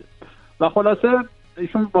عوض شده و خلاصه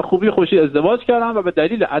ایشون با خوبی خوشی ازدواج کردن و به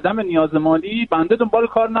دلیل عدم نیاز مالی بنده دنبال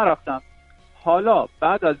کار نرفتم. حالا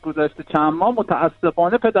بعد از گذشت چند ماه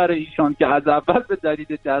متاسفانه پدر ایشان که از اول به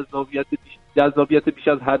دلیل جذابیت بیش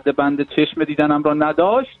از حد بنده چشم دیدنم را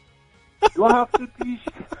نداشت، دو هفته پیش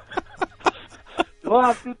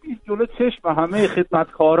جلو چشم همه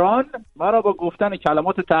خدمتکاران مرا با گفتن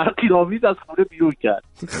کلمات تحقیرآمیز از خونه بیرون کرد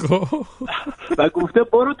و گفته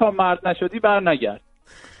برو تا مرد نشدی بر نگرد.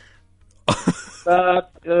 و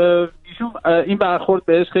ایشون این برخورد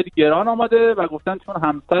بهش خیلی گران آمده و گفتن چون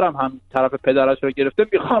همسرم هم طرف پدرش رو گرفته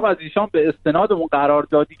میخوام از ایشان به استناد اون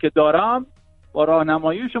قراردادی که دارم با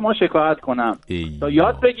راهنمایی شما شکایت کنم تا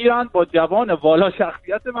یاد بگیرن با جوان والا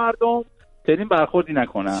شخصیت مردم چنین برخوردی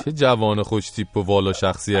نکنن. چه جوان خوش تیپ و والا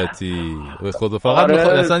شخصیتی به خدا. فقط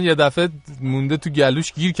اصلا یه دفعه مونده تو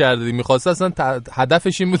گلوش گیر کرده، میخواسته اصلا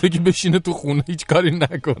هدفش این بوده که بشینه تو خونه هیچ کاری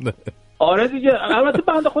نکنه. آره دیگه البته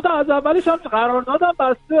بنده خدا از اولش هم قراردادم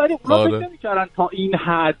بسته ولی اونا فکر نمی‌کردن تا این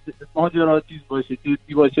حد ماجرا چیز باشه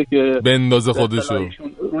جدی باشه که بندازه خودشو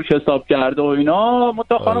روش حساب کرده و اینا.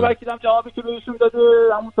 خانم وکیلم جوابی که بهشون داده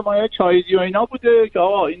همون سمایه چایزی و اینا بوده که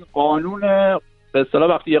آقا این قانون به اصطلاح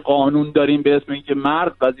وقتی یه قانون داریم به اسم اینکه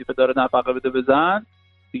مرد وظیفه داره نفقه بده به زن،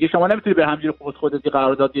 دیگه شما نمیتونی به همجوری خودت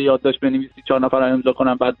قرارداد یه یادداشت بنویسی 4 نفر امضا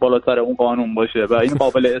کنن بعد بالا سر اون قانون باشه و این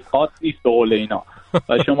قابل اسقاط نیست به قول اینا.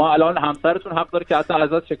 و شما الان همسرتون حق داره که حتی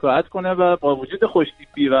ازت شکایت کنه و با وجود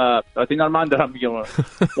خوشتیپی و اینا من دارم میگم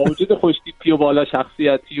با وجود خوشتیپی و بالا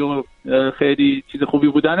شخصیتی و خیلی چیز خوبی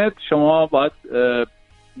بودنت شما باید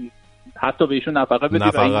حتی به ایشون نفقه بدی.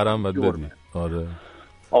 نفقه هم بدی.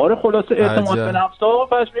 آره خلاصه اعتماد به نفس ها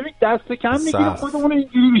پس ببین دست کم میگیریم خودمون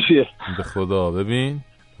اینجوری میشه به خدا. ببین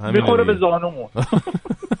میخوره به زانومون.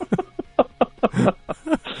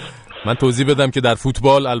 من توضیح بدم که در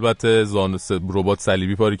فوتبال البته رباط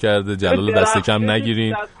صلیبی پاری کرده، جلال دست کم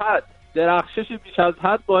نگیرین. درخشش بیش از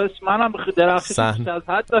حد باعث منم درخشش بیش از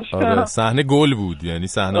حد داشتم. آره صحنه گل بود، یعنی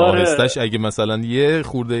صحنه آهستش اگه مثلا یه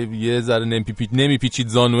خورده یه ذره نمیپیچید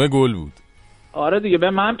زانوه گل بود. آره دیگه به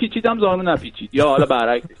من پیچیدم زانو نپیچید یا حالا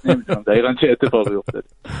برعکس نمیدونم دقیقاً چه اتفاقی افتاد.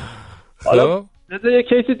 حالا بذار یه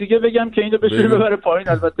کیس دیگه بگم که اینو بشه ببره پایین.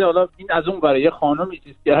 البته حالا این از اون برای یه خانمی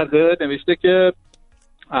چیز کرده، نوشته که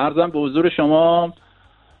عرضم به حضور شما،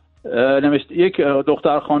 نوشته یک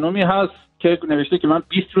دختر خانمی هست که نوشته که من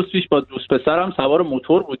 20 روز پیش با دوست پسرم سوار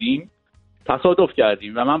موتور بودیم، تصادف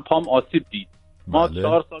کردیم و من پام آسیب دید. ما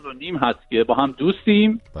 4 سال و نیم هست که با هم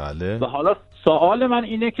دوستیم. بله. و حالا سوال من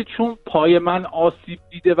اینه که چون پای من آسیب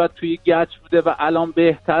دیده و توی گچ بوده و الان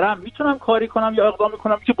بهترم، میتونم کاری کنم یا اقدامی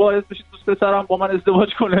کنم که باعث بشه دوست پسرم با من ازدواج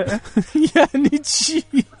کنه؟ یعنی چی؟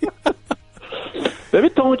 ببین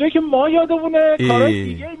تا اونجایی که ما یادمونه کارهای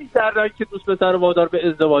دیگه می‌کردن که دوست پسر وادار به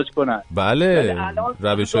ازدواج کنن. بله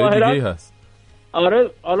روش‌های دیگه هست. آره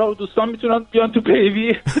حالا دوستان میتونن بیان تو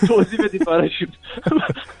پیوی توضیح بدید براشون.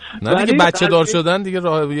 نه دیگه بچه دار شدن دیگه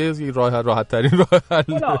راحت ترین راه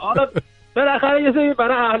حل. حالا بالاخره یه سری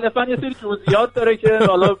برای اهل فن یه سری جزئیات داره که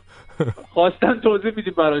حالا خواستن توضیح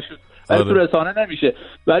بدیم براشون. تو رسانه نمیشه.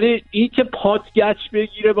 ولی این که پات گچ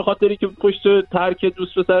بگیره به خاطری که پشت ترک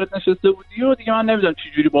دوست پسرت نشسته بودی و دیگه من نمیدونم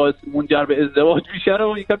چه جوری باعث منجر به ازدواج میشه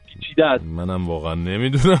و یکم پیچیده است. منم واقعا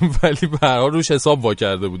نمیدونم ولی به هر حال روش حساب وا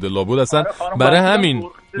کرده بوده لابد اصلا برای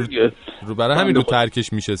همین رو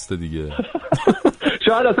ترکش میشسته دیگه.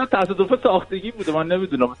 شاید اصلا تصادف ساختگی بوده من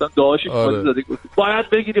نمیدونم، مثلا دعاشی بازی زده گفت باید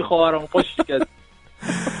بگیری خواهرام خوش کرد.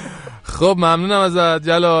 خب ممنونم ازت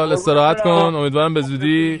جلال، استراحت کن، امیدوارم به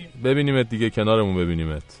زودی ببینیمت دیگه، کنارمون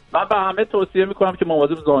ببینیمت. من به همه توصیه میکنم که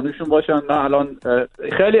مواظب زانوشون باشن. نه الان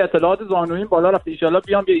خیلی اطلاعات زانویی بالا رفته، ان شاءالله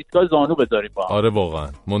بیام یه ایستگاه زانو بذاریم با هم. آره واقعا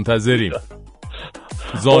منتظریم.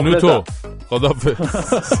 زانو تو خدافظ.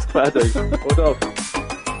 خدافظ.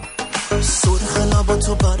 سرخ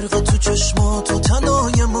لباتو برق تو چشماتو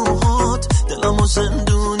تنای موهات دلمو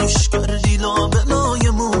زندونیش کردی لابلای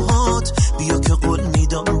موهات بیا که قول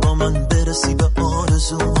میدم با من برسی به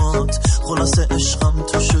آرزوهات خلاص عشقم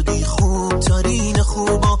تو شدی خوب ترین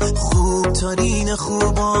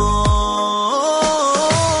خوبا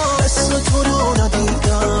اسم تو رو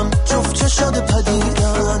ندیدم جفت چشاد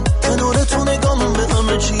پدیدن کنار تو نگام به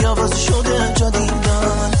همه چی عوض شد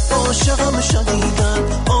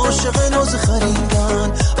عاشق ناز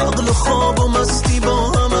خریدن، عقل و خواب و مستی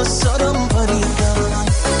با هم از سرم پریدن.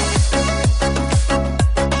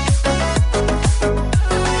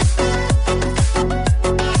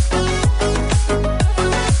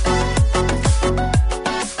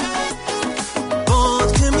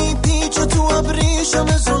 باد که میپیچه تو ابریشم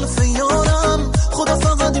زلف یارم، خدا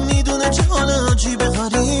فقط میدونه چه حال عجیب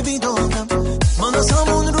غریبی دارم. من از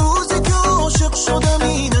همون روزی که عاشق شدم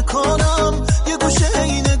اینه کارم، یه گوشه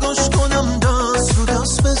ای نگاش کنم، دست رو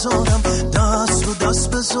دست بذارم، دست رو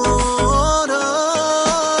دست بذارم.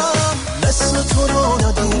 مثل تو رو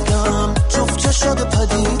ندیدم، جفت چشات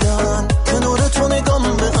پدیدن، کنار تو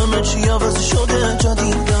نگام به همه چی عوض شده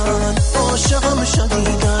جدیدن. عاشقم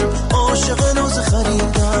شدیدن، عاشق ناز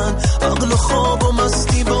خریدن، عقل و خواب و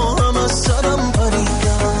مستی با هم از سرم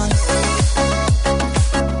پریدن.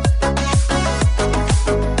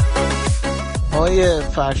 آقای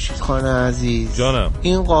فرشید خان عزیز، جانم،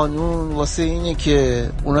 این قانون واسه اینه که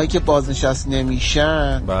اونایی که بازنشست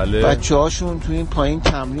نمیشن بچه هاشون تو این پایین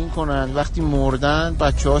تمرین کنن، وقتی مردن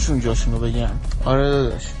بچه هاشون جاشونو بگن. آره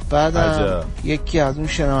داداش. بعدم یکی از اون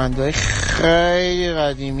شنونده‌های خیلی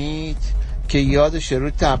قدیمیت که یادشه رو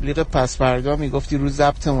تبلیغ پس فردا میگفتی رو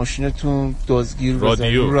ضبط ماشینتون دزدگیر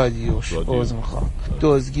بذارین، رادیوش عذر میخوام،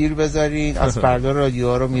 دزدگیر بذارین، از فردا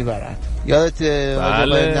رادیوها رو میبرن. یادته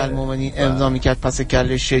آقای المومنین امضا میکرد پس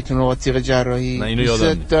کله شیطون رو با تیغ جراحی؟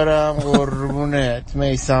 دوست دارم قربونت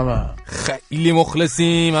میثمم. خیلی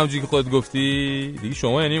مخلصیم، همونجوری که خودت گفتی دیگه.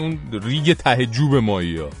 شما یعنی اون ریگ ته جوب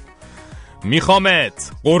مایی ها.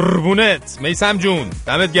 میخوامت قربونت میثم جون،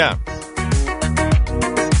 دمت گرم.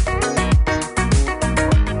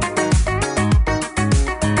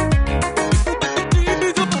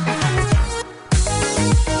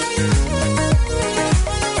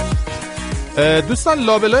 دوستان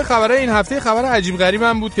لابلای خبرهای این هفته خبر عجیب غریب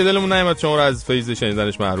هم بود که دلمون نیامد شما رو از فیض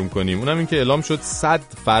شنیدنش محروم کنیم. اونم این که اعلام شد 100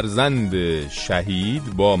 فرزند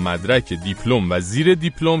شهید با مدرک دیپلم و زیر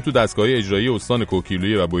دیپلم تو دستگاه اجرایی استان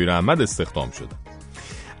کوکیلویه و بویر احمد استخدام شدن.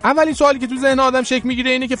 اولین سوالی که تو ذهن آدم شکل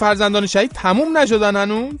میگیره اینه که فرزندان شهید تموم نشدن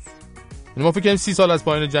هنوز؟ ما فکر کنیم 30 سال از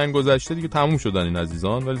پایان جنگ گذشته دیگه تموم شدن این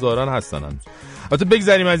عزیزان، ولی ظاهرا هستن هنوز. البته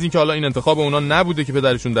بگذریم از این که حالا این انتخاب اونا نبوده که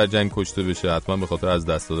پدرشون در جنگ کشته بشه، حتما به خاطر از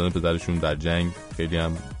دست دادن پدرشون در جنگ خیلی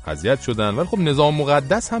هم اذیت شدن، ولی خب نظام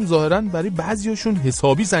مقدس هم ظاهرا برای بعضیاشون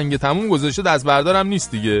حسابی سنگ تموم گذاشته، دست بردار هم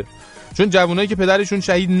نیست دیگه. چون جوانایی که پدرشون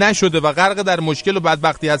شهید نشده و غرق در مشکل و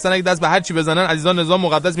بدبختی هستن اگه دست به هر چی بزنن عزیزان نظام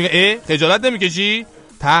مقدس میگه خجالت نمیکشی؟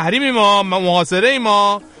 تحریمی ما محاصره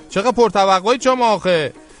ما، چقدر پرتوقعی شما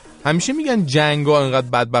آخه. همیشه میگن جنگ‌ها انقدر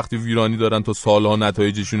بدبختی و ویرانی دارن تا سالها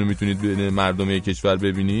نتایجشون رو میتونید بین مردم کشور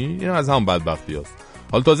ببینی. این از هم بدبختی هست.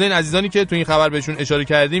 حالا تازه این عزیزانی که تو این خبر بهشون اشاره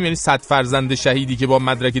کردیم، یعنی 100 فرزند شهیدی که با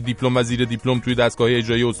مدرک دیپلم و زیر دیپلم توی دستگاه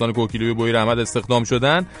اجرایی استان کوکیلویه بویر احمد استخدام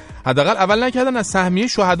شدن، حداقل اول نکردن از سهمیه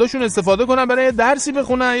شهداشون استفاده کنن برای درسی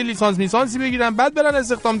بخونن، یه لیسانس میسانسی بگیرن، بعد برن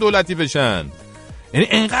استخدام دولتی بشن. یعنی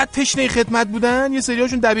انقدر تشنه خدمت بودن، یه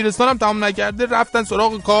سریاشون دبیرستان هم تمام نکرده رفتن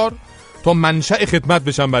سراغ کار تا منشأ خدمت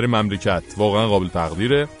بشن برای مملکت. واقعا قابل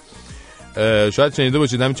تقدیره. شاید شنیده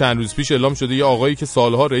باشید همین چند روز پیش اعلام شده یه آقایی که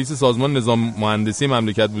سالها رئیس سازمان نظام مهندسی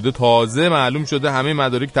مملکت بوده، تازه معلوم شده همه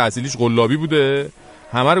مدارک تحصیلیش قلابی بوده،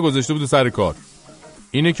 همه رو گذاشته بوده سر کار.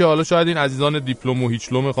 اینه که حالا شاید این عزیزان دیپلم و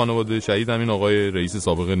هیچلم خانواده شهید همین آقای رئیس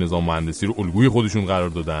سابق نظام مهندسی رو الگوی خودشون قرار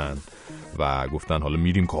دادن و گفتن حالا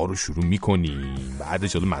میریم کار رو شروع میکنیم،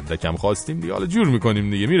 بعدش حالا مدرکم خواستیم دیگه، حالا جور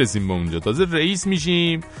میکنیم دیگه، میرسیم به اونجا تازه رئیس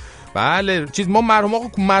میشیم. بله ما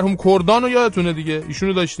مرحوم کردان رو یادتونه دیگه،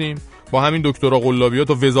 ایشونو داشتیم با همین دکترا قلابیات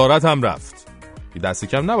و وزارت هم رفت. دست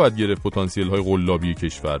کم نباید گرفت پتانسیل های قلابی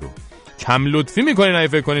کشور رو. کم لطفی میکنین اگه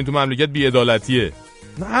فکر کنین تو مملکت بی‌عدالتیه.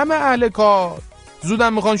 نه همه اهل کار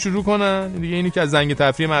زودم میخوان شروع کنن دیگه، اینی که از زنگ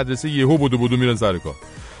تفریح مدرسه یهو بدو میرن سر کار.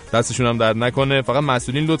 دستشون هم درد نکنه. فقط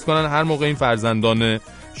مسئولین لطف کنن هر موقع این فرزندان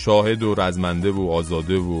شاهد و رزمنده و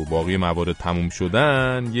آزاده و باقی موارد تموم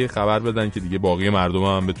شدن یه خبر بدن که دیگه باقی مردم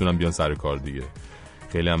هم بتونن بیان سر کار دیگه.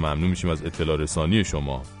 خیلی هم ممنون میشیم از اطلاع رسانی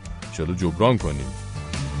شما، ان شاءالله جبران کنیم.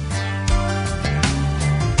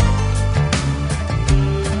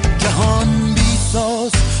 جهان بی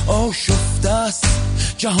ساز آشفته است،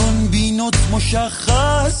 جهان بی نوت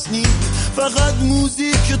مشخص نیست، فقط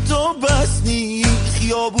موزیک تو بس نیست،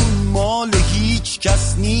 خیابون مال هیچ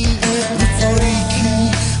کس نیست، رو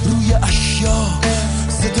تاریکی روی اشیا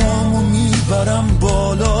صدامو میبرم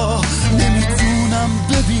بالا، نمیتونم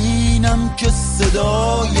ببینم که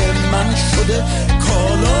صدای من شده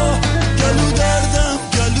کالا، گلو دردم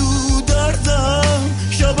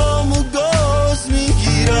شبامو گاز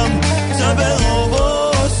میگیرم، تب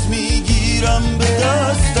آواز میگیرم، به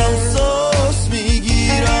دستم ساز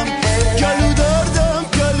میگیرم، گلو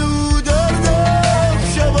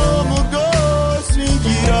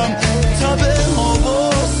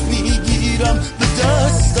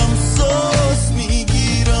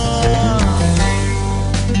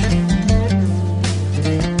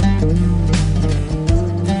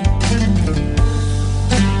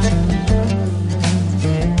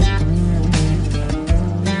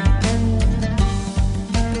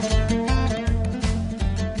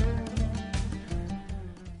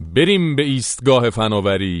بریم به ایستگاه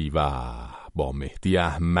فناوری و با مهدی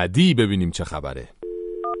احمدی ببینیم چه خبره.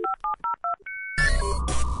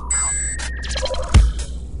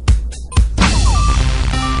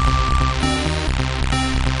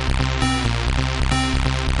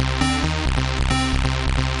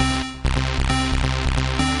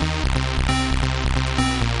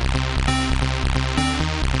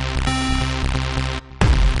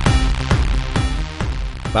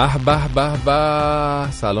 به به به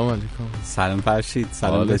به. سلام علیکم. سلام فرشید.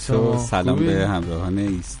 سلام به تو. سلام به همراهان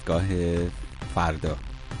ایستگاه فردا.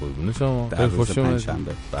 قربون شما. خیلی خوش اومدید.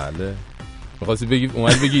 بله. می‌خواستی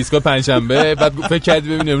بگی ایستگاه پنجشنبه، بعد فکر کردی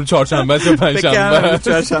ببینیم امروز چهارشنبه است یا پنجشنبه.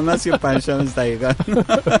 چهارشنبه است یا پنجشنبه است دقیقاً.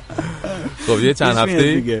 خب یه چند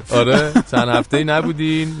هفته آره چند هفته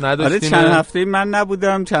نبودین نداشتین. آره چند هفته من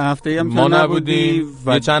نبودم، چند هفته هم ما نبودیم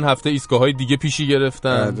و چند هفته ایستگاه‌های دیگه پیشی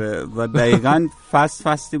گرفتن. آره و دقیقاً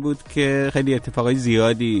فصلی بود که خیلی اتفاقای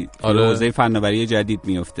زیادی تو حوزه فناوری جدید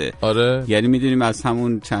میفته. آره یعنی میدونیم از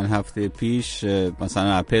همون چند هفته پیش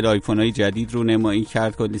مثلا اپل آیفون‌های جدید رو نمایی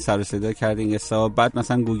کرد، کلی سر و صدا کرد این قصه. بعد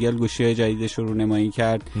مثلا گوگل گوشی‌های جدیدش رو نمایی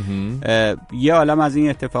کرد. یه عالم از این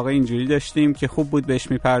اتفاقا اینجوری داشتیم که خوب بود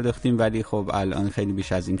بهش میپرداختیم، ولی خب الان خیلی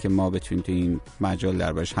بیش از این که ما بتونیم تو این مجال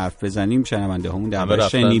دربارش حرف بزنیم شنونده‌هامون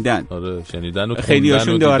دربارش شنیدن. آره شنیدن و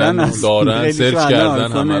خیلی‌هاشون دارن سرچ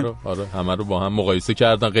کردن همه رو با هم مقایسه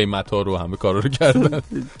کردن، قیمت‌ها رو همه کارا رو کردن.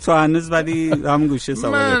 تو هنوز ولی هم گوشه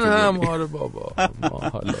سوالات من هم آره بابا ما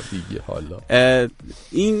حالا دیگه حالا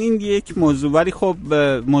این یک موضوع، ولی خب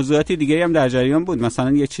موضوعات دیگه هم در جریان بود.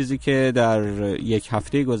 مثلا یه چیزی که در یک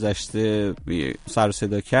هفته گذشته سر و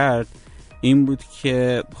صدا کرد این بود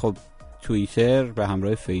که خب توییتر به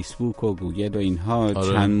همراه فیسبوک و گوگل و اینها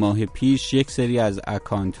چند ماه پیش یک سری از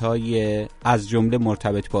اکانت‌های از جمله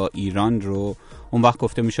مرتبط با ایران رو، اون وقت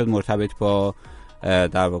گفته میشد مرتبط با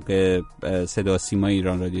در واقع صدا سیما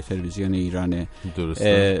ایران، رادیو تلویزیون ایران،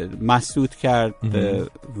 مسدود کرد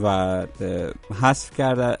و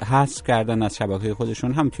حذف کردن از شبکه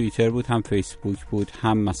خودشون. هم توییتر بود، هم فیسبوک بود،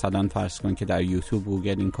 هم مثلا فرض کن که در یوتیوب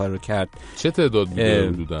گوگل این کار رو کرد. چه تعداد بوده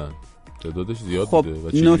حدوداً؟ تعدادش زیاد خب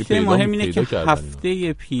بوده. نکته مهم اینه که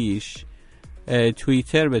هفته پیش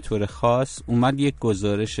توییتر به طور خاص اومد یک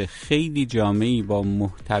گزارش خیلی جامعی با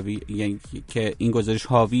محتوی، یعنی که این گزارش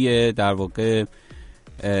حاوی در واقع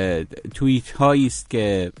توییت هایی است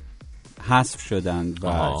که حذف شدن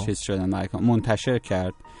و چیز شدن منتشر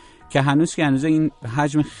کرد که هنوز این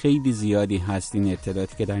حجم خیلی زیادی هست این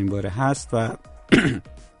اطلاعاتی که در این باره هست و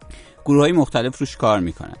گروه‌های مختلف روش کار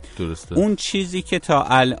میکنن. درسته. اون چیزی که تا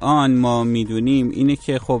الان ما میدونیم اینه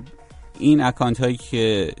که خب این اکانت هایی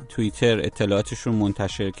که توییتر اطلاعاتشون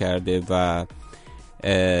منتشر کرده و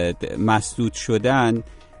مسدود شدن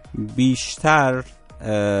بیشتر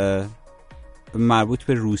مربوط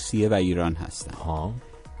به روسیه و ایران هستن.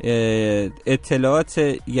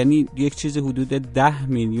 اطلاعات یعنی یک چیز حدود 10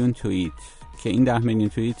 میلیون توییت که این 10 میلیون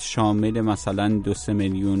توییت شامل مثلا 2-3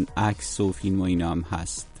 میلیون عکس و فیلم و اینا هم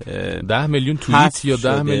هست. 10 میلیون توییت یا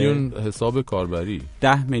 10 میلیون حساب کاربری؟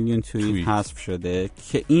 10 میلیون توییت حذف شده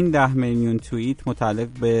که این 10 میلیون توییت متعلق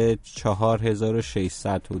به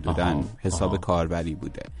 4600 حدوداً حساب کاربری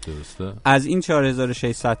بوده. درسته. از این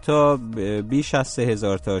 4600 تا بیش از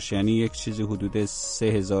 3000 تاش، یعنی یک چیزی حدود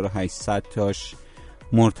 3800 تاش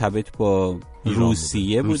مرتبط با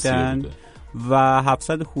روسیه بودن و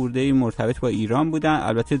 700 خورده مرتبط با ایران بودن.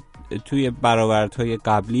 البته توی برآوردهای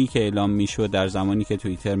قبلی که اعلام میشد در زمانی که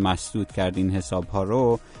توییتر مسدود کرد این حساب ها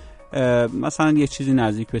رو، مثلا یه چیزی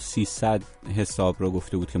نزدیک به 300 حساب رو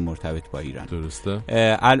گفته بود که مرتبط با ایران. درسته.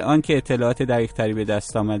 الان که اطلاعات دقیق تری به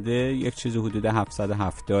دست آمده یک چیزی حدود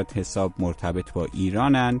 770 حساب مرتبط با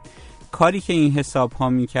ایرانن. کاری که این حساب ها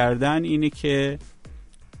میکردن اینه که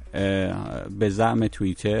به زعم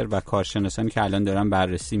توییتر و کارشناسانی که الان دارن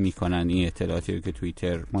بررسی میکنن این اطلاعاتی رو که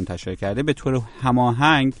توییتر منتشر کرده به طور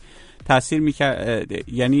هماهنگ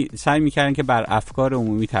یعنی سعی میکردن که بر افکار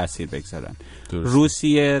عمومی تاثیر بگذارن.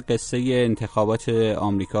 روسیه قصه انتخابات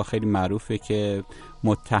آمریکا خیلی معروفه که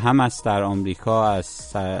متهم است در آمریکا از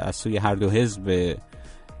سوی هر دو حزب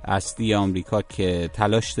اصلی آمریکا که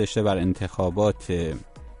تلاش داشته بر انتخابات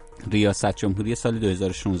ریاست جمهوری سال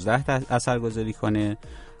 2016 اثرگذاری کنه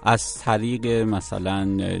از طریق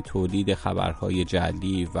مثلا تولید خبرهای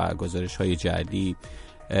جعلی و گزارش‌های جعلی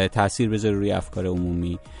تأثیر بذاره روی افکار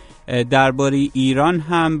عمومی. درباره ایران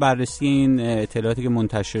هم بررسی این اطلاعاتی که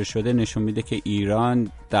منتشر شده نشون میده که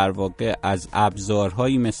ایران در واقع از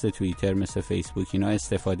ابزارهایی مثل توییتر، مثل فیسبوک اینا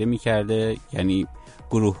استفاده میکرده، یعنی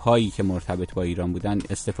گروه هایی که مرتبط با ایران بودن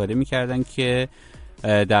استفاده میکردن که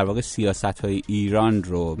در واقع سیاست های ایران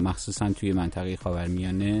رو مخصوصا توی منطقه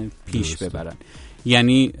خاورمیانه پیش ببرن.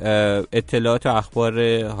 یعنی اطلاعات و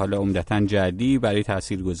اخبار حالا عمدتاً جدی برای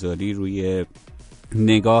تاثیرگذاری روی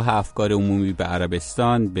نگاه افکار عمومی به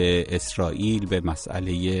عربستان، به اسرائیل، به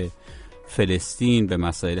مسئله فلسطین، به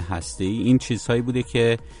مسائل هسته‌ای، این چیزهایی بوده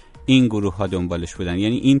که این گروه ها دنبالش بودن.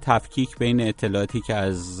 یعنی این تفکیک بین اطلاعاتی که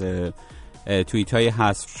از توییت های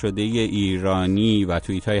حذف شده ایرانی و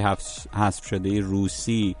توییت های حذف شده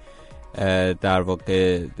روسی در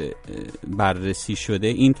واقع بررسی شده،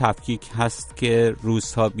 این تفکیک هست که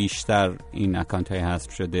روزها بیشتر این اکانت های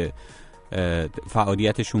حذف شده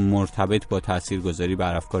فعالیتشون مرتبط با تاثیرگذاری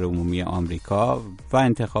بر افکار عمومی آمریکا و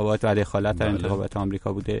انتخابات و دخالت در انتخابات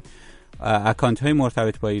آمریکا بوده. اکانت های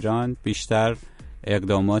مرتبط با ایران بیشتر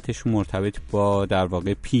اقداماتشون مرتبط با در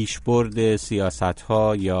واقع پیشبرد سیاست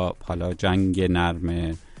ها یا حالا جنگ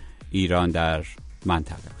نرم ایران در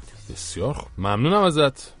منطقه بود. بسیار خوب، ممنونم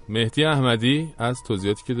ازت مهدی احمدی از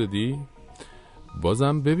توضیحاتی که دادی.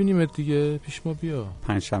 بازم ببینیمت دیگه، پیش ما بیا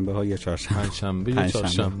پنجشنبه ها یا چهارشنبه.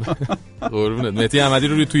 قربونت. مهدی احمدی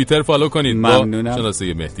رو روی توییتر فالو کنید. ممنونم.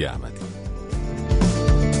 شناسه مهدی احمدی.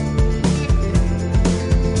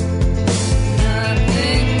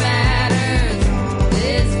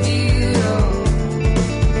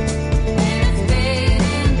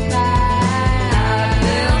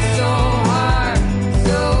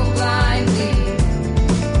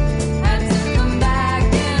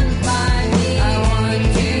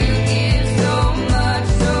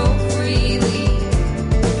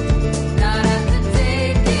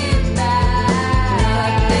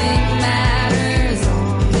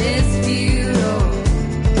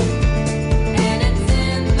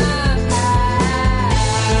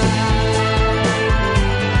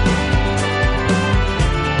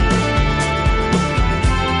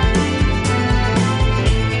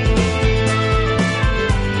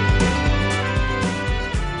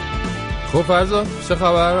 فرضا چه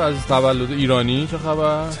خبر از تولد ایرانی؟ چه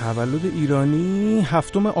خبر؟ تولد ایرانی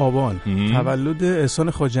 7 آبان. تولد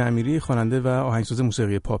احسان خواجه امیری، خواننده و آهنگساز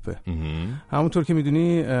موسیقی پاپه. همونطور که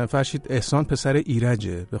میدونی فرشید، احسان پسر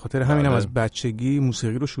ایرجه، به خاطر همینم از بچگی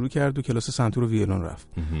موسیقی رو شروع کرد و کلاس سنتور و ویولون رفت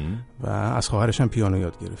و از خواهرش هم پیانو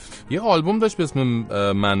یاد گرفت. یه آلبوم داشت به اسم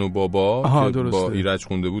من و بابا که با ایرج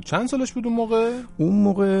خونده بود. چند سالش بود اون موقع؟ اون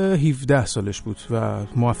موقع 17 سالش بود و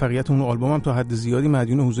موفقیت اون آلبوم هم تا حد زیادی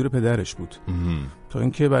مدیون حضور پدرش بود. تا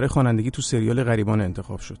اینکه برای خوانندگی تو سریال غریبان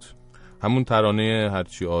انتخاب شد. همون ترانه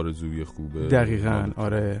هرچی آرزوی خوبه. دقیقاً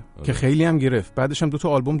آره. که خیلی هم گرفت. بعدش هم 2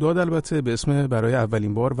 آلبوم داد البته، به اسم برای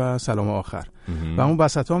اولین بار و سلام آخر. و اون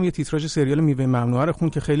وسطا هم یه تیتراژ سریال میوه ممنوعه رو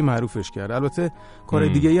خوند که خیلی معروفش کرد. البته کار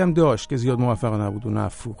دیگه‌ای هم داشت که زیاد موفق نبود و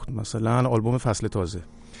نفروخت، مثلا آلبوم فصل تازه.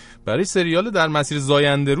 برای سریال در مسیر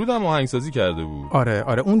زاینده رود هم آهنگسازی کرده بود.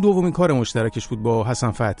 آره اون دومین کار مشترکش بود با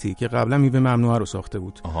حسن فتحی که قبلا میوه ممنوعه رو ساخته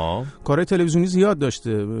بود. کارهای تلویزیونی زیاد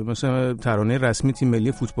داشته، مثلا ترانه رسمی تیم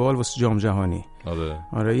ملی فوتبال واسه جام جهانی.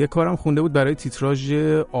 آره یه کارم خونده بود برای تیتراژ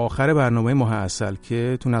آخر برنامه ماه عسل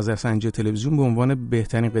که تو نظرسنجی تلویزیون به عنوان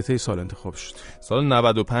بهترین قطعه سال انتخاب شد. سال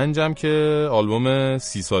 95 هم که آلبوم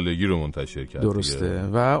 30 سالگی رو منتشر کرد. درسته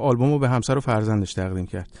و آلبومو به همسر و فرزندش تقدیم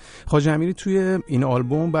کرد. خواجه امیری توی این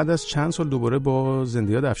آلبوم بعد از چند سال دوباره با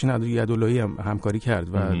زنده‌یاد افشین یداللهی هم همکاری کرد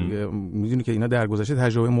و میدونی که اینا در گذشته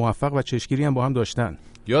تجربه موفق و چشمگیری هم با هم داشتن.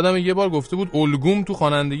 یادم یه بار گفته بود الگوم تو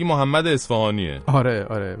خوانندگی محمد اصفهانیه.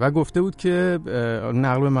 آره و گفته بود که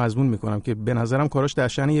نقل به مضمون میکنم که به نظرم کاراش در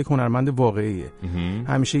شأن یک هنرمند واقعیه.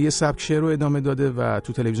 همیشه یه سبک شعر رو ادامه داده و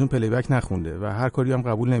تو تلویزیون پلی بک نخونده و هر کاری هم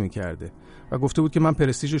قبول نمیکرده و گفته بود که من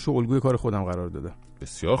پرستیژش رو الگوی کار خودم قرار دادم.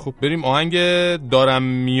 بسیار خوب، بریم آهنگ دارم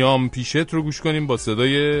میام پیشت رو گوش کنیم با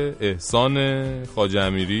صدای احسان خواجه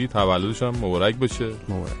امیری. تولدش هم مبارک باشه.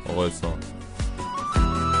 مبارک آقا احسان.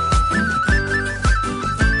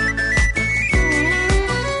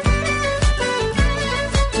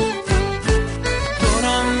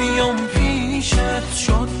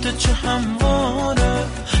 شده چه همواره،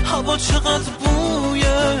 هوا چقدر بوی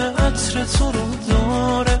عطر تو رو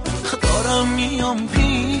داره. دارم میام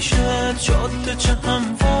پیشت، جاده چه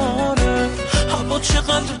همواره، هوا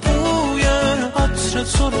چقدر بوی عطر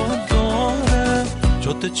تو رو داره.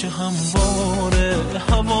 جاده چه همواره،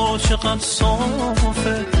 هوا چقدر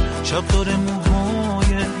صافه، شب داره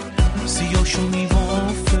موهای سیاشو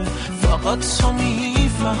میوافه. فقط تو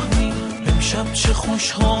میفهمی امشب چه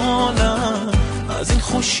خوشحالم، از این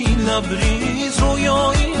خوشی لبریز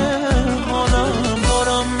رویایی حالم.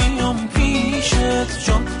 دارم میام پیشت،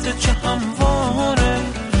 جاده چه همواره،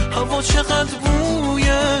 هوا چقدر بوی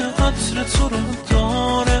عطر تو رو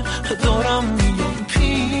داره. دارم میام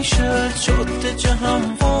پیشت، جاده چه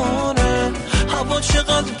همواره، هوا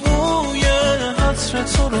چقدر بوی عطر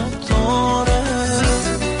تو رو داره.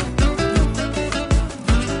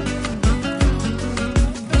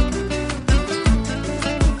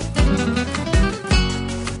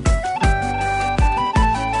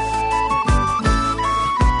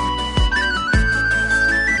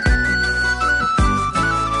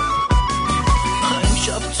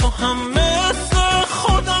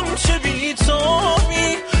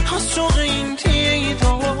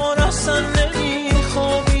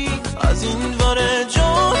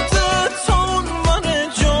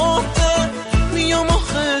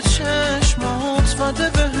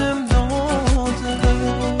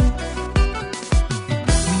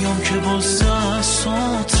 که واسه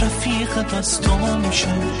اسات رفیق دستام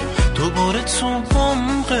میشه دوباره تو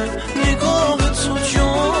عمق نگاه تو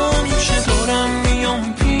جا میشه دارم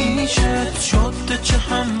میام پیشت جاده چه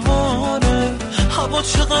همواره هوا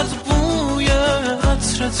چقدر بوی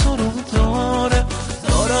عطر تو رو داره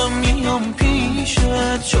دارم میام پیشت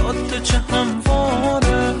جاده چه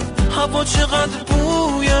همواره هوا چقدر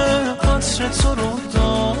بوی عطر تو رو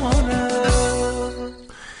داره.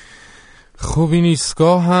 خب این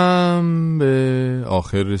ایستگاه هم به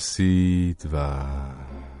آخر رسید و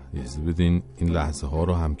اجازه بدین این لحظه ها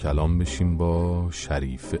رو هم کلام بشیم با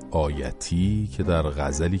شریف آیتی که در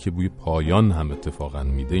غزلی که بوی پایان هم اتفاقا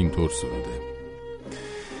میده اینطور سروده: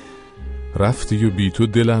 رفتی و بی تو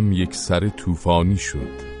دلم یک سر طوفانی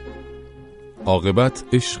شد، عاقبت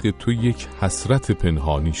عشق تو یک حسرت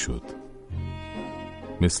پنهانی شد،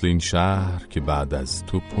 مثل این شهر که بعد از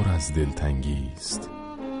تو پر از دلتنگی است،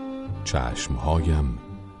 چشمهایم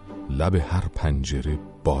لب هر پنجره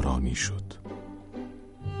بارانی شد.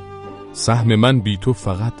 سهم من بی تو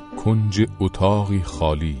فقط کنج اتاقی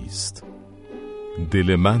خالی است،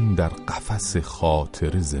 دل من در قفس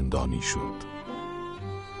خاطر زندانی شد.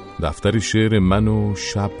 دفتر شعر من و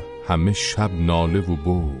شب همه شب ناله و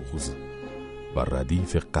بغض، و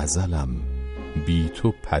ردیف غزلم بی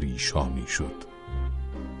تو پریشانی شد.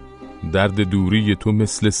 درد دوری تو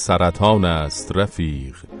مثل سرطان است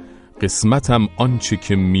رفیق، قسمتم آنچه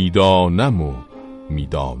که میدانم و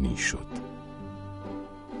میدانی شد.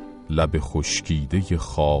 لب خشکیده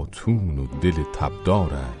خاتون و دل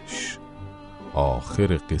تبدارش،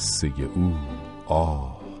 آخر قصه او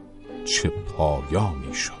آه چه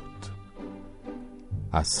پایانی شد.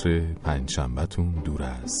 عصر پنجشنبه‌تون دور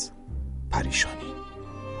از پریشانی.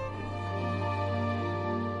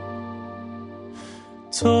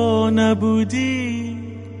 تو نبودی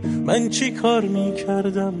من چی کار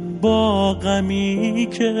میکردم با غمی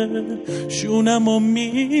که شونمو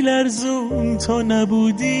میلرزون. تو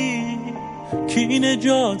نبودی کی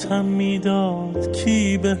نجاتم میداد،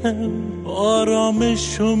 کی بهم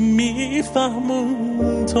آرامشو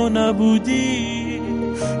میفهمون. تو نبودی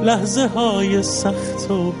لحظه های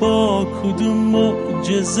سخت و با کدوم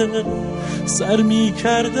معجزه سر می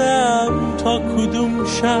کردم، تا کدوم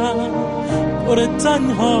شب پر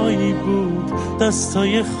تنهایی بود،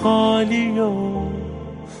 دستای خالی و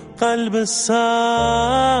قلب سردم.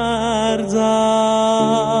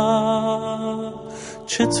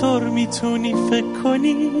 چطور میتونی فکر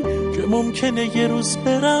کنی که ممکنه یه روز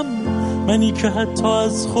برم، منی که حتی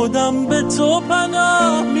از خودم به تو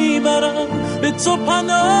پناه میبرم، به تو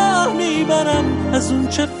پناه میبرم. از اون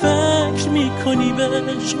چه فکر میکنی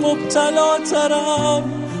بهش مبتلا ترم،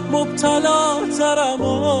 مبتلا ترم.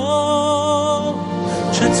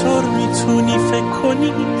 چطور میتونی فکر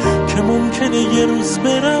کنی که ممکنه یه روز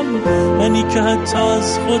برم، منی که حتی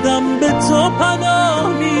از خودم به تو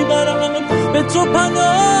پناه میبرم، به تو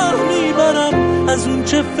پناه میبرم. از اون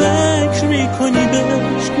چه فکر میکنی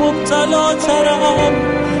بهش مبتلا ترم،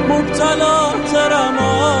 مبتلا ترم.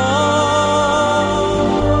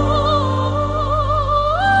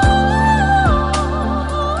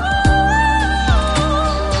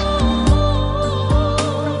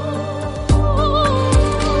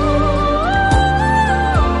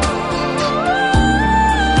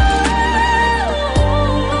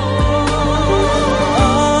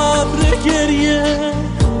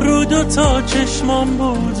 تا چشمام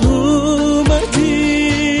بود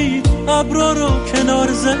اومدی، ابرا رو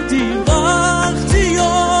کنار زدی. وقتی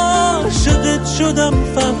عاشقت شدم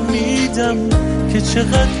فهمیدم که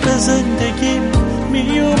چقدر به زندگیم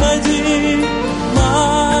می اومدی.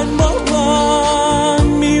 من با من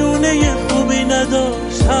میونه خوبی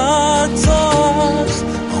نداشت، حتی از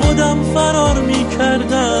خودم فرار می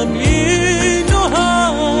کردم. اینو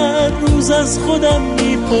هر روز از خودم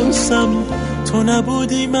می پرسم، تو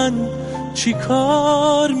نبودی من چی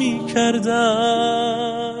کار می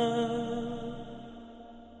کردم؟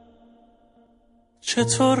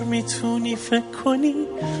 چطور میتونی فکر کنی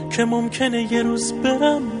که ممکنه یه روز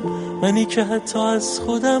برم، منی که حتی از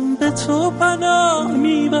خودم به تو پناه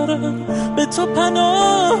میبرم، به تو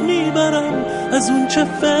پناه میبرم. از اون چه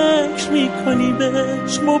فکر میکنی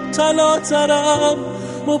بهش مبتلا ترم،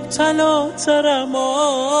 مبتلا ترم.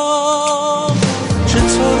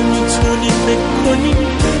 چطور میتونی فکر کنی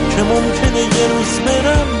که ممکنه یه روز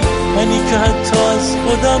برم، منی که حتی از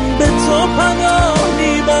خودم به تو پناه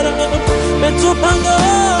میبرم، به تو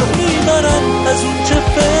پناه میبرم. از اون چه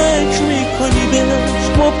فکر میکنی بهش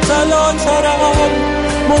مبتلا ترم،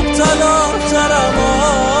 مبتلا